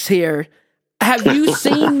Rolodex here. Have you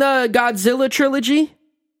seen the Godzilla trilogy?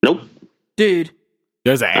 Nope. Dude.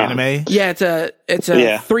 There's an anime. Yeah, it's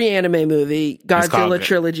a 3 anime movie, Godzilla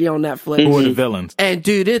trilogy on Netflix. Who are the villains? And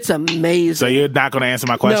dude, it's amazing. So you're not going to answer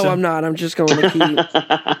my question? No, I'm not. I'm just going to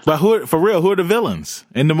keep. But who are the villains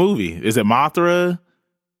in the movie? Is it Mothra?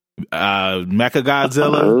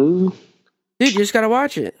 Mechagodzilla? Dude, you just got to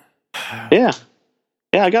watch it. Yeah,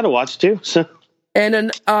 I got to watch too. So. And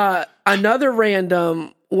then another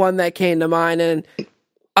random one that came to mind, and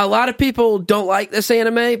a lot of people don't like this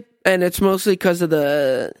anime, and it's mostly because of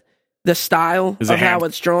the style of how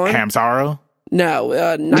it's drawn. Hamtaro?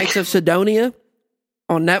 No, Knights of Sidonia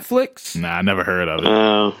on Netflix. Nah, I never heard of it.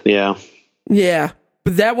 Oh, yeah. Yeah,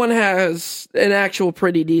 but that one has an actual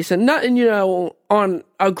pretty decent, not on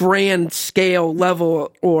a grand scale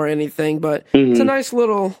level or anything, but it's a nice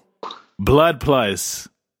little Blood Plus.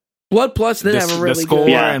 Blood Plus did have a really the score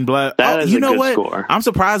good. and Blood. That is you a know good what? score. I'm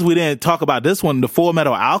surprised we didn't talk about this one, the Full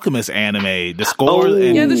Metal Alchemist anime. The scores,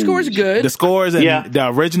 the score's good. The scores and the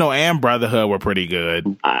original and Brotherhood were pretty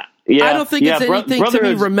good. Yeah, I don't think it's anything to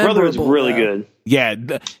be rememberable. Brotherhood's really good. Yeah,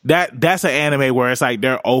 that's an anime where it's like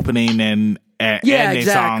their opening and ending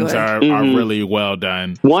songs are really well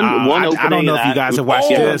done. One I don't know if you opening guys have that-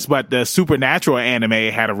 watched Yeah. this, but the Supernatural anime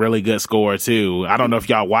had a really good score too. I don't know if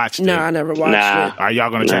y'all watched No, it. I never watched Nah. it. Are y'all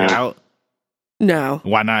going to check it out? No,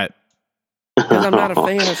 Why not? because I'm not a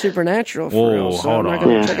fan of Supernatural for real, so I'm not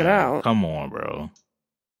going on. to check it out. Come on, bro.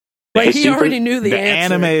 But It's he super- already knew the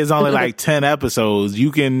answer. Anime is only like 10 episodes.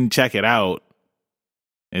 You can check it out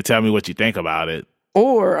and tell me what you think about it.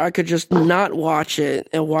 Or I could just not watch it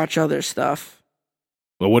and watch other stuff.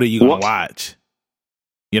 But what are you going What? to watch?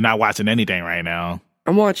 You're not watching anything right now.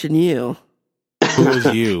 I'm watching you. Who is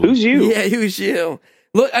you? Who's you? Yeah, who's you?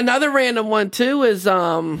 Look, another random one too is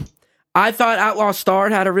I thought Outlaw Star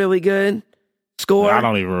had a really good score. I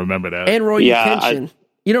don't even remember that. And Roy Yeah, Kenshin.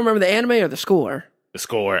 You don't remember the anime or the score? The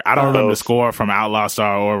score. I don't remember the score from Outlaw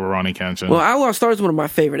Star or Rurouni Kenshin. Well, Outlaw Star is one of my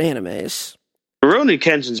favorite animes. Rurouni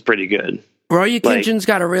Kenshin's pretty good. Rurouni Kenshin's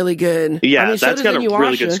got a really good... Yeah, that's got a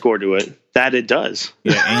really good score to it. That it does.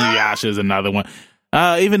 Yeah, Inuyasha is another one.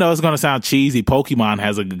 Even though it's going to sound cheesy, Pokemon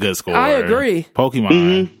has a good score. I agree. Pokemon.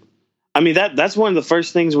 Mm-hmm. I mean, that's one of the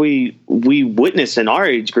first things we witnessed in our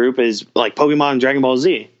age group is like Pokemon and Dragon Ball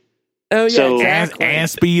Z. Oh, yeah, so, exactly. And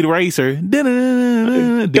Speed Racer.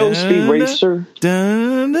 Go Speed Racer.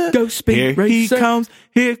 Go Speed Racer.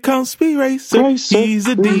 Here comes Speed Racer. He's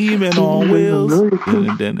a demon on wheels.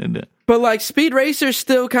 But like Speed Racer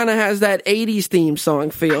still kind of has that 80s theme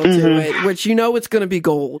song feel to it, which it's going to be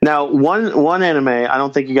gold. Now, one anime, I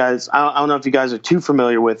don't know if you guys are too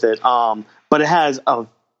familiar with it, but it has a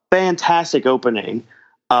fantastic opening,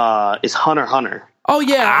 is Hunter x Hunter. Oh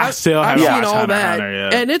yeah, I've seen all Hunter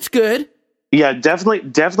that, and it's good. Yeah,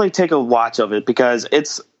 definitely take a watch of it because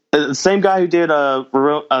it's the same guy who did not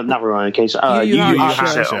Rurouni Kenshin, Yu Yu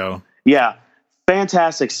Hakusho. Yeah,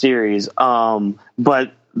 fantastic series.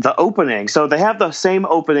 But the opening, so they have the same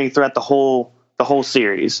opening throughout the whole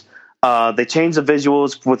series. They change the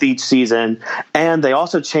visuals with each season, and they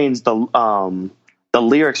also change the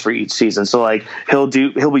lyrics for each season. So like he'll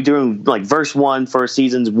be doing like verse 1 for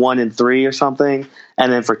seasons 1 and 3 or something,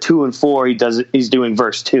 and then for 2 and 4 he's doing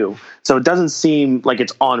verse 2. So it doesn't seem like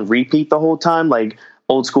it's on repeat the whole time like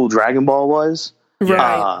old school Dragon Ball was.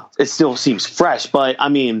 Right. It still seems fresh, but I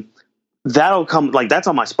mean that'll come, like that's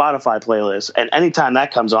on my Spotify playlist, and anytime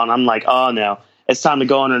that comes on I'm like, oh no, it's time to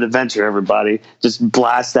go on an adventure, everybody. Just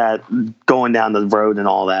blast that going down the road and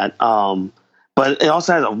all that. But it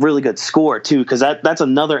also has a really good score too, because that's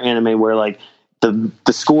another anime where like the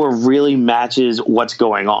score really matches what's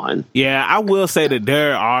going on. Yeah, I will say that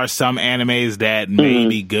there are some animes that may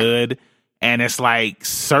be good, and it's like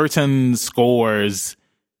certain scores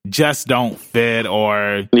just don't fit,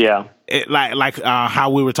 or like how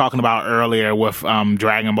we were talking about earlier with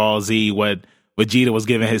Dragon Ball Z, what Vegeta was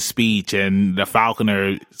giving his speech and the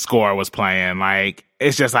Falconer score was playing. Like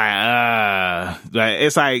it's just like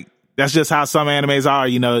it's like. That's just how some animes are.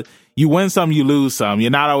 You win some, you lose some. You're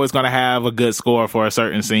not always going to have a good score for a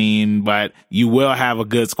certain scene, but you will have a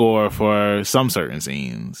good score for some certain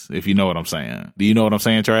scenes, if you know what I'm saying. Do you know what I'm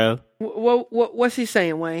saying, Trav? What's he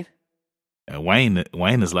saying, Wayne? Wayne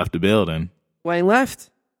has left the building. Wayne left?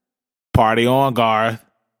 Party on, Garth.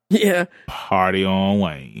 Yeah. Party on,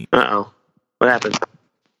 Wayne. Uh-oh. What happened?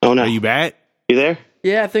 Oh, no. Are you back? You there?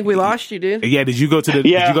 Yeah, I think we lost you, dude. Yeah, did you go to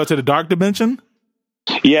the dark dimension?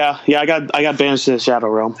 Yeah, I got banished to the Shadow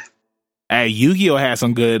Realm. Hey, Yu-Gi-Oh had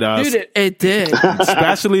some good... dude, it did.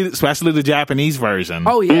 especially the Japanese version.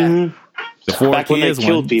 Oh, yeah. Mm-hmm. The 4 Back Kids when they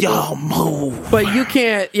killed people. Yo, move. But you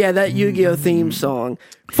can't... Yeah, that Yu-Gi-Oh theme song.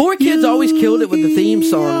 4 Kids always killed it with the theme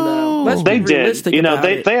song, though. Let's be realistic about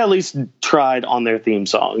it. They at least tried on their theme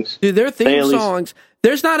songs. Dude, their theme songs...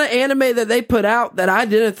 There's not an anime that they put out that I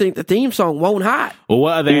didn't think the theme song won't hot. Well,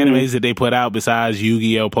 what other animes did they put out besides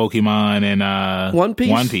Yu-Gi-Oh, Pokemon, and One Piece?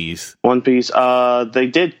 One Piece. They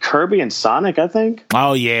did Kirby and Sonic, I think.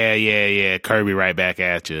 Oh, yeah. Kirby right back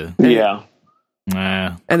at you. Yeah.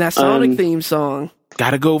 And that Sonic theme song.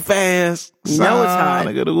 Gotta go fast. You know it's hot.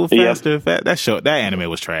 Gotta go faster. Yep. That anime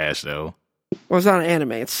was trash, though. Well, it's not an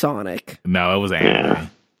anime. It's Sonic. No, it was an anime.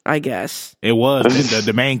 I guess. It was.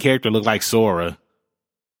 the main character looked like Sora.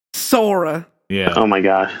 Yeah. Oh my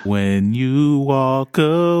god. When you walk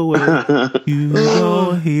away, you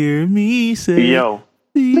don't hear me say, yo,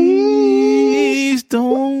 please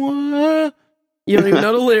don't worry. You don't even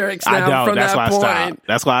know the lyrics now. I don't. From That's that why point. I stopped.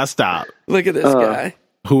 That's why I stopped. Look at this guy.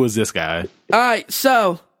 Who is this guy? All right.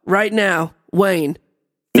 So right now, Wayne,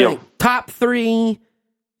 top 3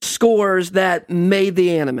 scores that made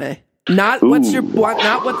the anime. Not what's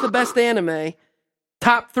the best anime.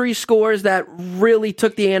 Top 3 scores that really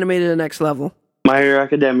took the anime to the next level. My Hero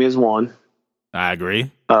Academia is 1. I agree.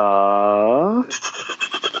 The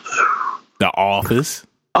Office.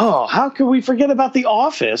 Oh, how could we forget about The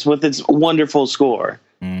Office with its wonderful score?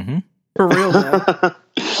 Mm-hmm. For real, though.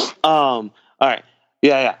 All right.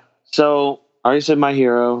 Yeah. So I already said My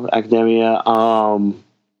Hero Academia.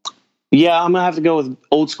 Yeah, I'm gonna have to go with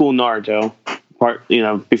old school Naruto.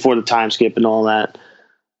 Before the time skip and all that.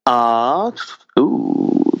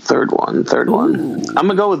 Third one. I'm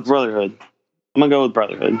gonna go with Brotherhood. I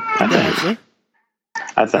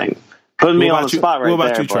think. Putting me on the spot right there.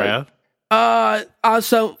 What about you, Trav?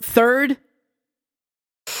 So third,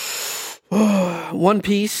 One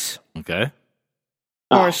Piece. Okay.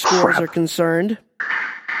 Our scores are concerned.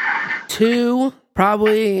 2,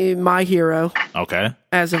 probably My Hero. Okay.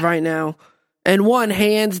 As of right now. And one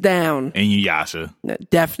hands down. Inuyasha.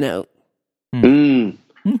 Death Note. Okay.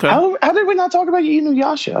 How did we not talk about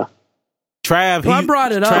Inuyasha? Trav, I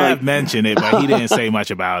brought it up. Trav mentioned it, but he didn't say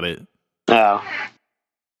much about it. Oh. All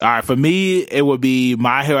right, for me, it would be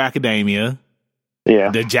My Hero Academia.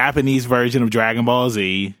 Yeah. The Japanese version of Dragon Ball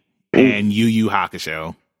Z and Yu Yu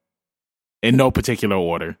Hakusho. In no particular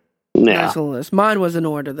order. Yeah. Nice list. Mine was in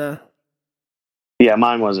order, though. Yeah,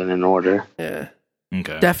 mine wasn't in order. Yeah.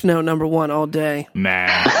 Okay. Death Note #1 all day.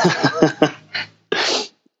 Nah.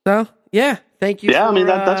 So, yeah. Thank you. Yeah, I mean,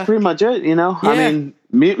 that's pretty much it, you know? Yeah. I mean,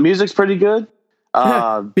 music's pretty good.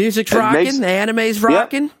 Music's rocking. The anime's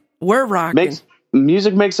rocking. Yep. We're rocking.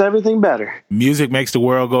 Music makes everything better. Music makes the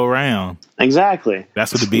world go round. Exactly.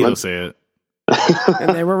 That's what the Beatles said.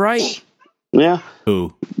 And they were right. Yeah.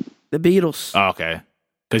 Who? The Beatles. Oh, okay.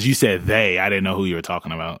 Because you said they. I didn't know who you were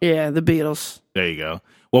talking about. Yeah, the Beatles. There you go.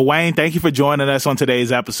 Well, Wayne, thank you for joining us on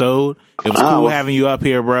today's episode. It was cool having you up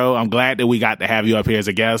here, bro. I'm glad that we got to have you up here as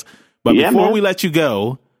a guest. But before we let you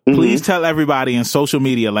go, please tell everybody in social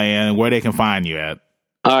media land where they can find you at.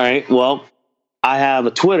 All right. Well, I have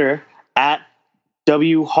a Twitter at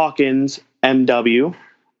WHawkinsMW.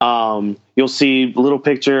 You'll see a little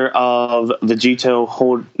picture of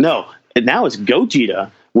Vegito now it's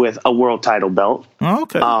Gogeta with a world title belt. Oh,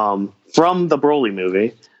 okay. From the Broly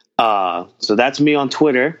movie. So that's me on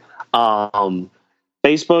Twitter.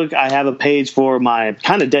 Facebook, I have a page for my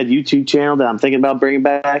kind of dead YouTube channel that I'm thinking about bringing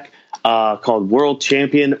back, called World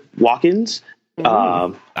Champion Walk-ins.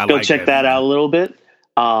 Go check that out a little bit.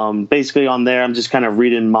 Basically on there, I'm just kind of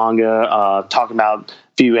reading manga, talking about a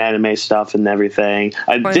few anime stuff and everything.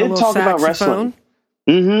 I did talk about wrestling.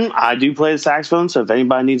 I do play the saxophone, so if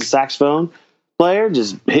anybody needs a saxophone player,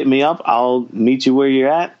 just hit me up. I'll meet you where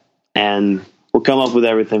you're at, and we'll come up with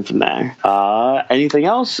everything from there. Anything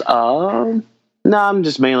else? No, I'm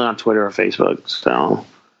just mainly on Twitter or Facebook. So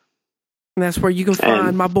and that's where you can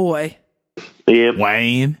find my boy. Yep.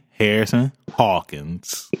 Wayne Harrison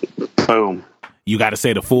Hawkins. Boom. You got to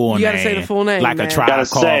say the full name. You got to say the full name, like a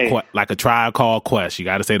tribe called Quest. You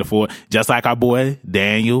got to say the full, just like our boy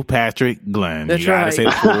Daniel Patrick Glenn. That's you got to say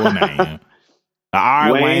the full name. All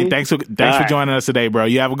right, Wayne. Thanks for joining us today, bro.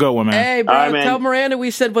 You have a good one, man. Hey, bro. Right, man. Tell Miranda we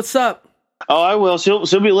said what's up. Oh, I will.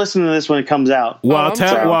 She'll be listening to this when it comes out. Well,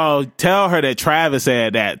 tell her that Travis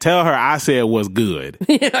said that. Tell her I said was good.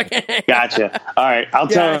 Okay. Gotcha. All right, I'll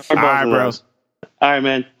tell her. Both all right, bro. Those. All right,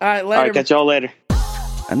 man. All right, later. All right, catch y'all later.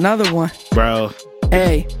 Another one, bro.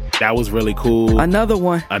 Hey, that was really cool. Another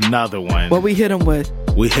one. What we hit him with?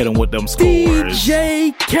 We hit him with them scores.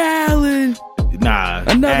 DJ Khaled. Nah.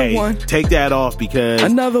 Another one. Take that off because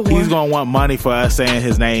another one. He's going to want money for us saying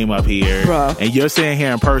his name up here. Bro. And you're sitting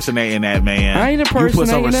here impersonating that man. I ain't impersonating him. You put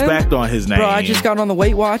some respect on his name. Bro, I just got on the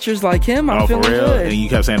Weight Watchers like him. I'm feeling for real? good. And you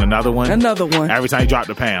kept saying another one? Another one. Every time you dropped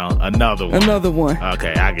a pound, another one. Another one.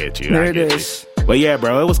 Okay, I get you. There it is. But yeah,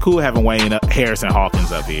 bro, it was cool having Wayne Harrison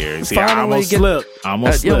Hawkins up here. See, I almost slipped. But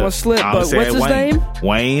what's his name?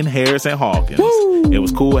 Wayne Harrison Hawkins. Woo! It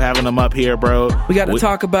was cool having him up here, bro. We got to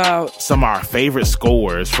talk about some of our favorite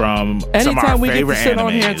scores from anytime some of our we favorite get to sit animes.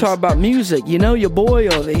 On here and talk about music. You know, your boy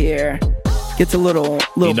over here gets a little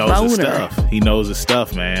he knows boner. His stuff. He knows his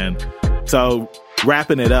stuff, man. So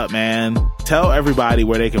wrapping it up, man. Tell everybody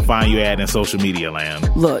where they can find you at in social media land.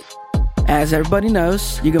 Look. As everybody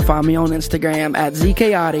knows, you can find me on Instagram at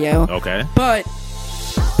ZK Audio. Okay. But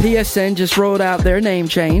PSN just rolled out their name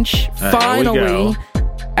change. Finally,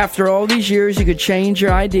 after all these years, you could change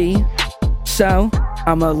your ID. So,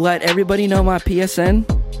 I'm going to let everybody know my PSN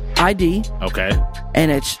ID. Okay. And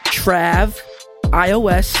it's Trav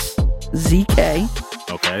iOS ZK.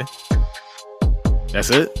 Okay.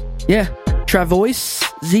 That's it? Yeah. Travois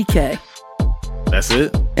ZK. That's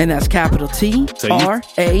it? And that's capital T-R-A-V-I,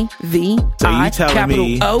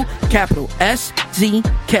 capital O, capital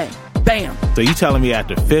S-Z-K. Bam. So you telling me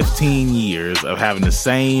after 15 years of having the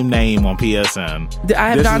same name on PSN, I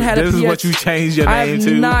have not had a This is what you changed your name to?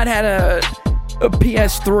 I have not had a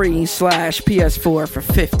PS3/PS4 for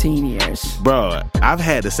 15 years. Bro, I've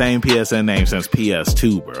had the same PSN name since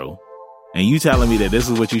PS2, bro. And you telling me that this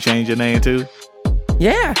is what you changed your name to?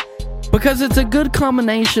 Yeah. Because it's a good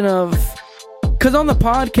combination of... Because on the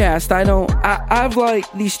podcast, I have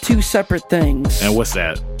like these two separate things. And what's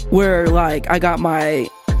that? Where like I got my,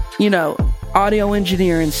 audio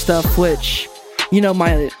engineering stuff, which,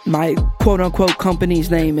 my quote unquote company's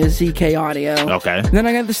name is ZK Audio. Okay. And then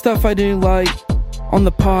I got the stuff I do like on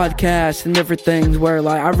the podcast and different things where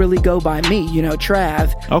like I really go by me, you know,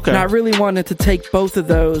 Trav. Okay. And I really wanted to take both of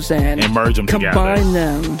those and merge them combine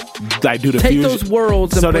them. Like do the take fusion. Those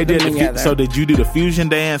worlds and put them together. So did you do the fusion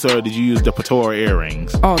dance or did you use the Patora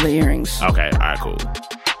earrings? Oh, the earrings. Okay, all right, cool.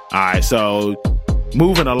 All right, so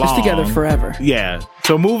moving along. It's together forever. Yeah.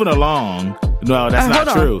 So moving along. No, that's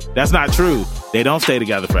not true. That's not true. They don't stay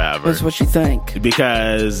together forever. That's what you think.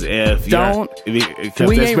 Because if we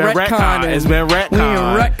ain't retconning. It's been retconned. We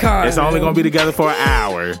ain't retconning. It's only going to be together for an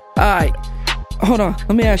hour. All right. Hold on.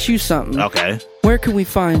 Let me ask you something. Okay. Where can we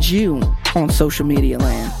find you on social media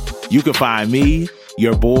land? You can find me,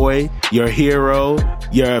 your boy, your hero,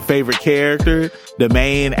 your favorite character, the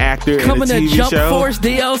main actor coming in the TV to Jump show. Force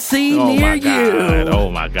DLC near you. Oh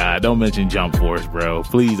my God. Don't mention Jump Force, bro.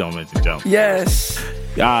 Please don't mention Jump Force. Yes.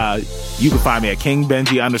 You can find me at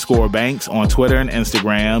KingBenji_Banks on Twitter and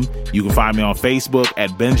Instagram. You can find me on Facebook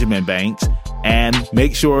at Benjamin Banks. And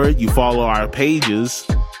make sure you follow our pages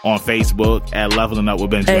on Facebook at Leveling Up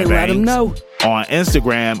with Benjamin Banks. Let them know. On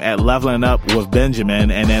Instagram at Leveling Up with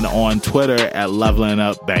Benjamin. And then on Twitter at Leveling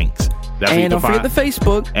Up Banks. That's and don't forget the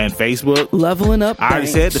Facebook. And Facebook. Leveling Up Banks. I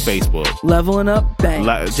already said the Facebook. Leveling Up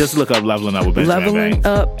Banks. Just look up Leveling Up with Benjamin Leveling Banks.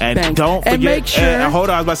 Up and Banks. Don't forget. And make sure. And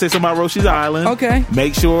hold on, I was about to say something about Roshi's Island. Okay.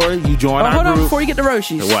 Make sure you join our hold group. on before you get to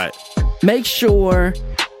Roshi's. What? Make sure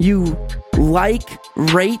you like,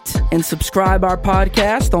 rate, and subscribe our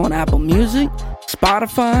podcast on Apple Music,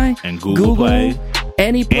 Spotify, and Google Play.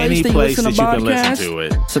 Any place that you listen to podcasts. Can listen to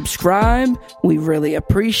it. Subscribe. We really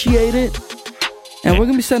appreciate it. And we're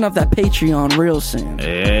gonna be setting up that Patreon real soon.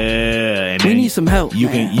 Yeah, and we need some help. You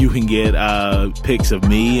can get pics of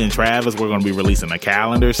me and Travis. We're gonna be releasing a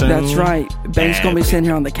calendar soon. That's right. Ben's gonna be sitting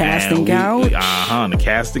here on the casting couch. On the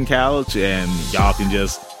casting couch, and y'all can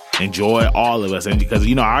just enjoy all of us. And because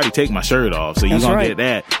I already take my shirt off, so you're gonna get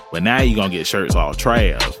that. But now you're gonna get shirts off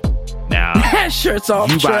Trav. Now shirts off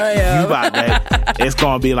Trav. You about that? It's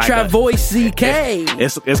gonna be like Travoy CK.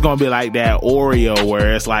 It's gonna be like that Oreo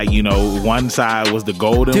where it's like one side was the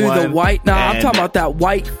golden one. The white. No, I'm talking about that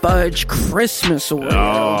white fudge Christmas Oreo.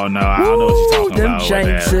 Oh no, I don't know what you're talking about. Them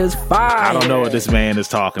Jenks is fire. I don't know what this man is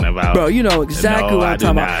talking about, bro. You know exactly what I'm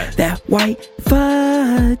talking about. That white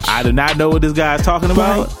fudge. I do not know what this guy is talking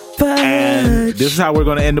about. Fudge. And this is how we're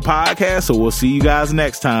gonna end the podcast. So we'll see you guys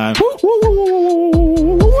next time. Woo, woo, woo, woo, woo.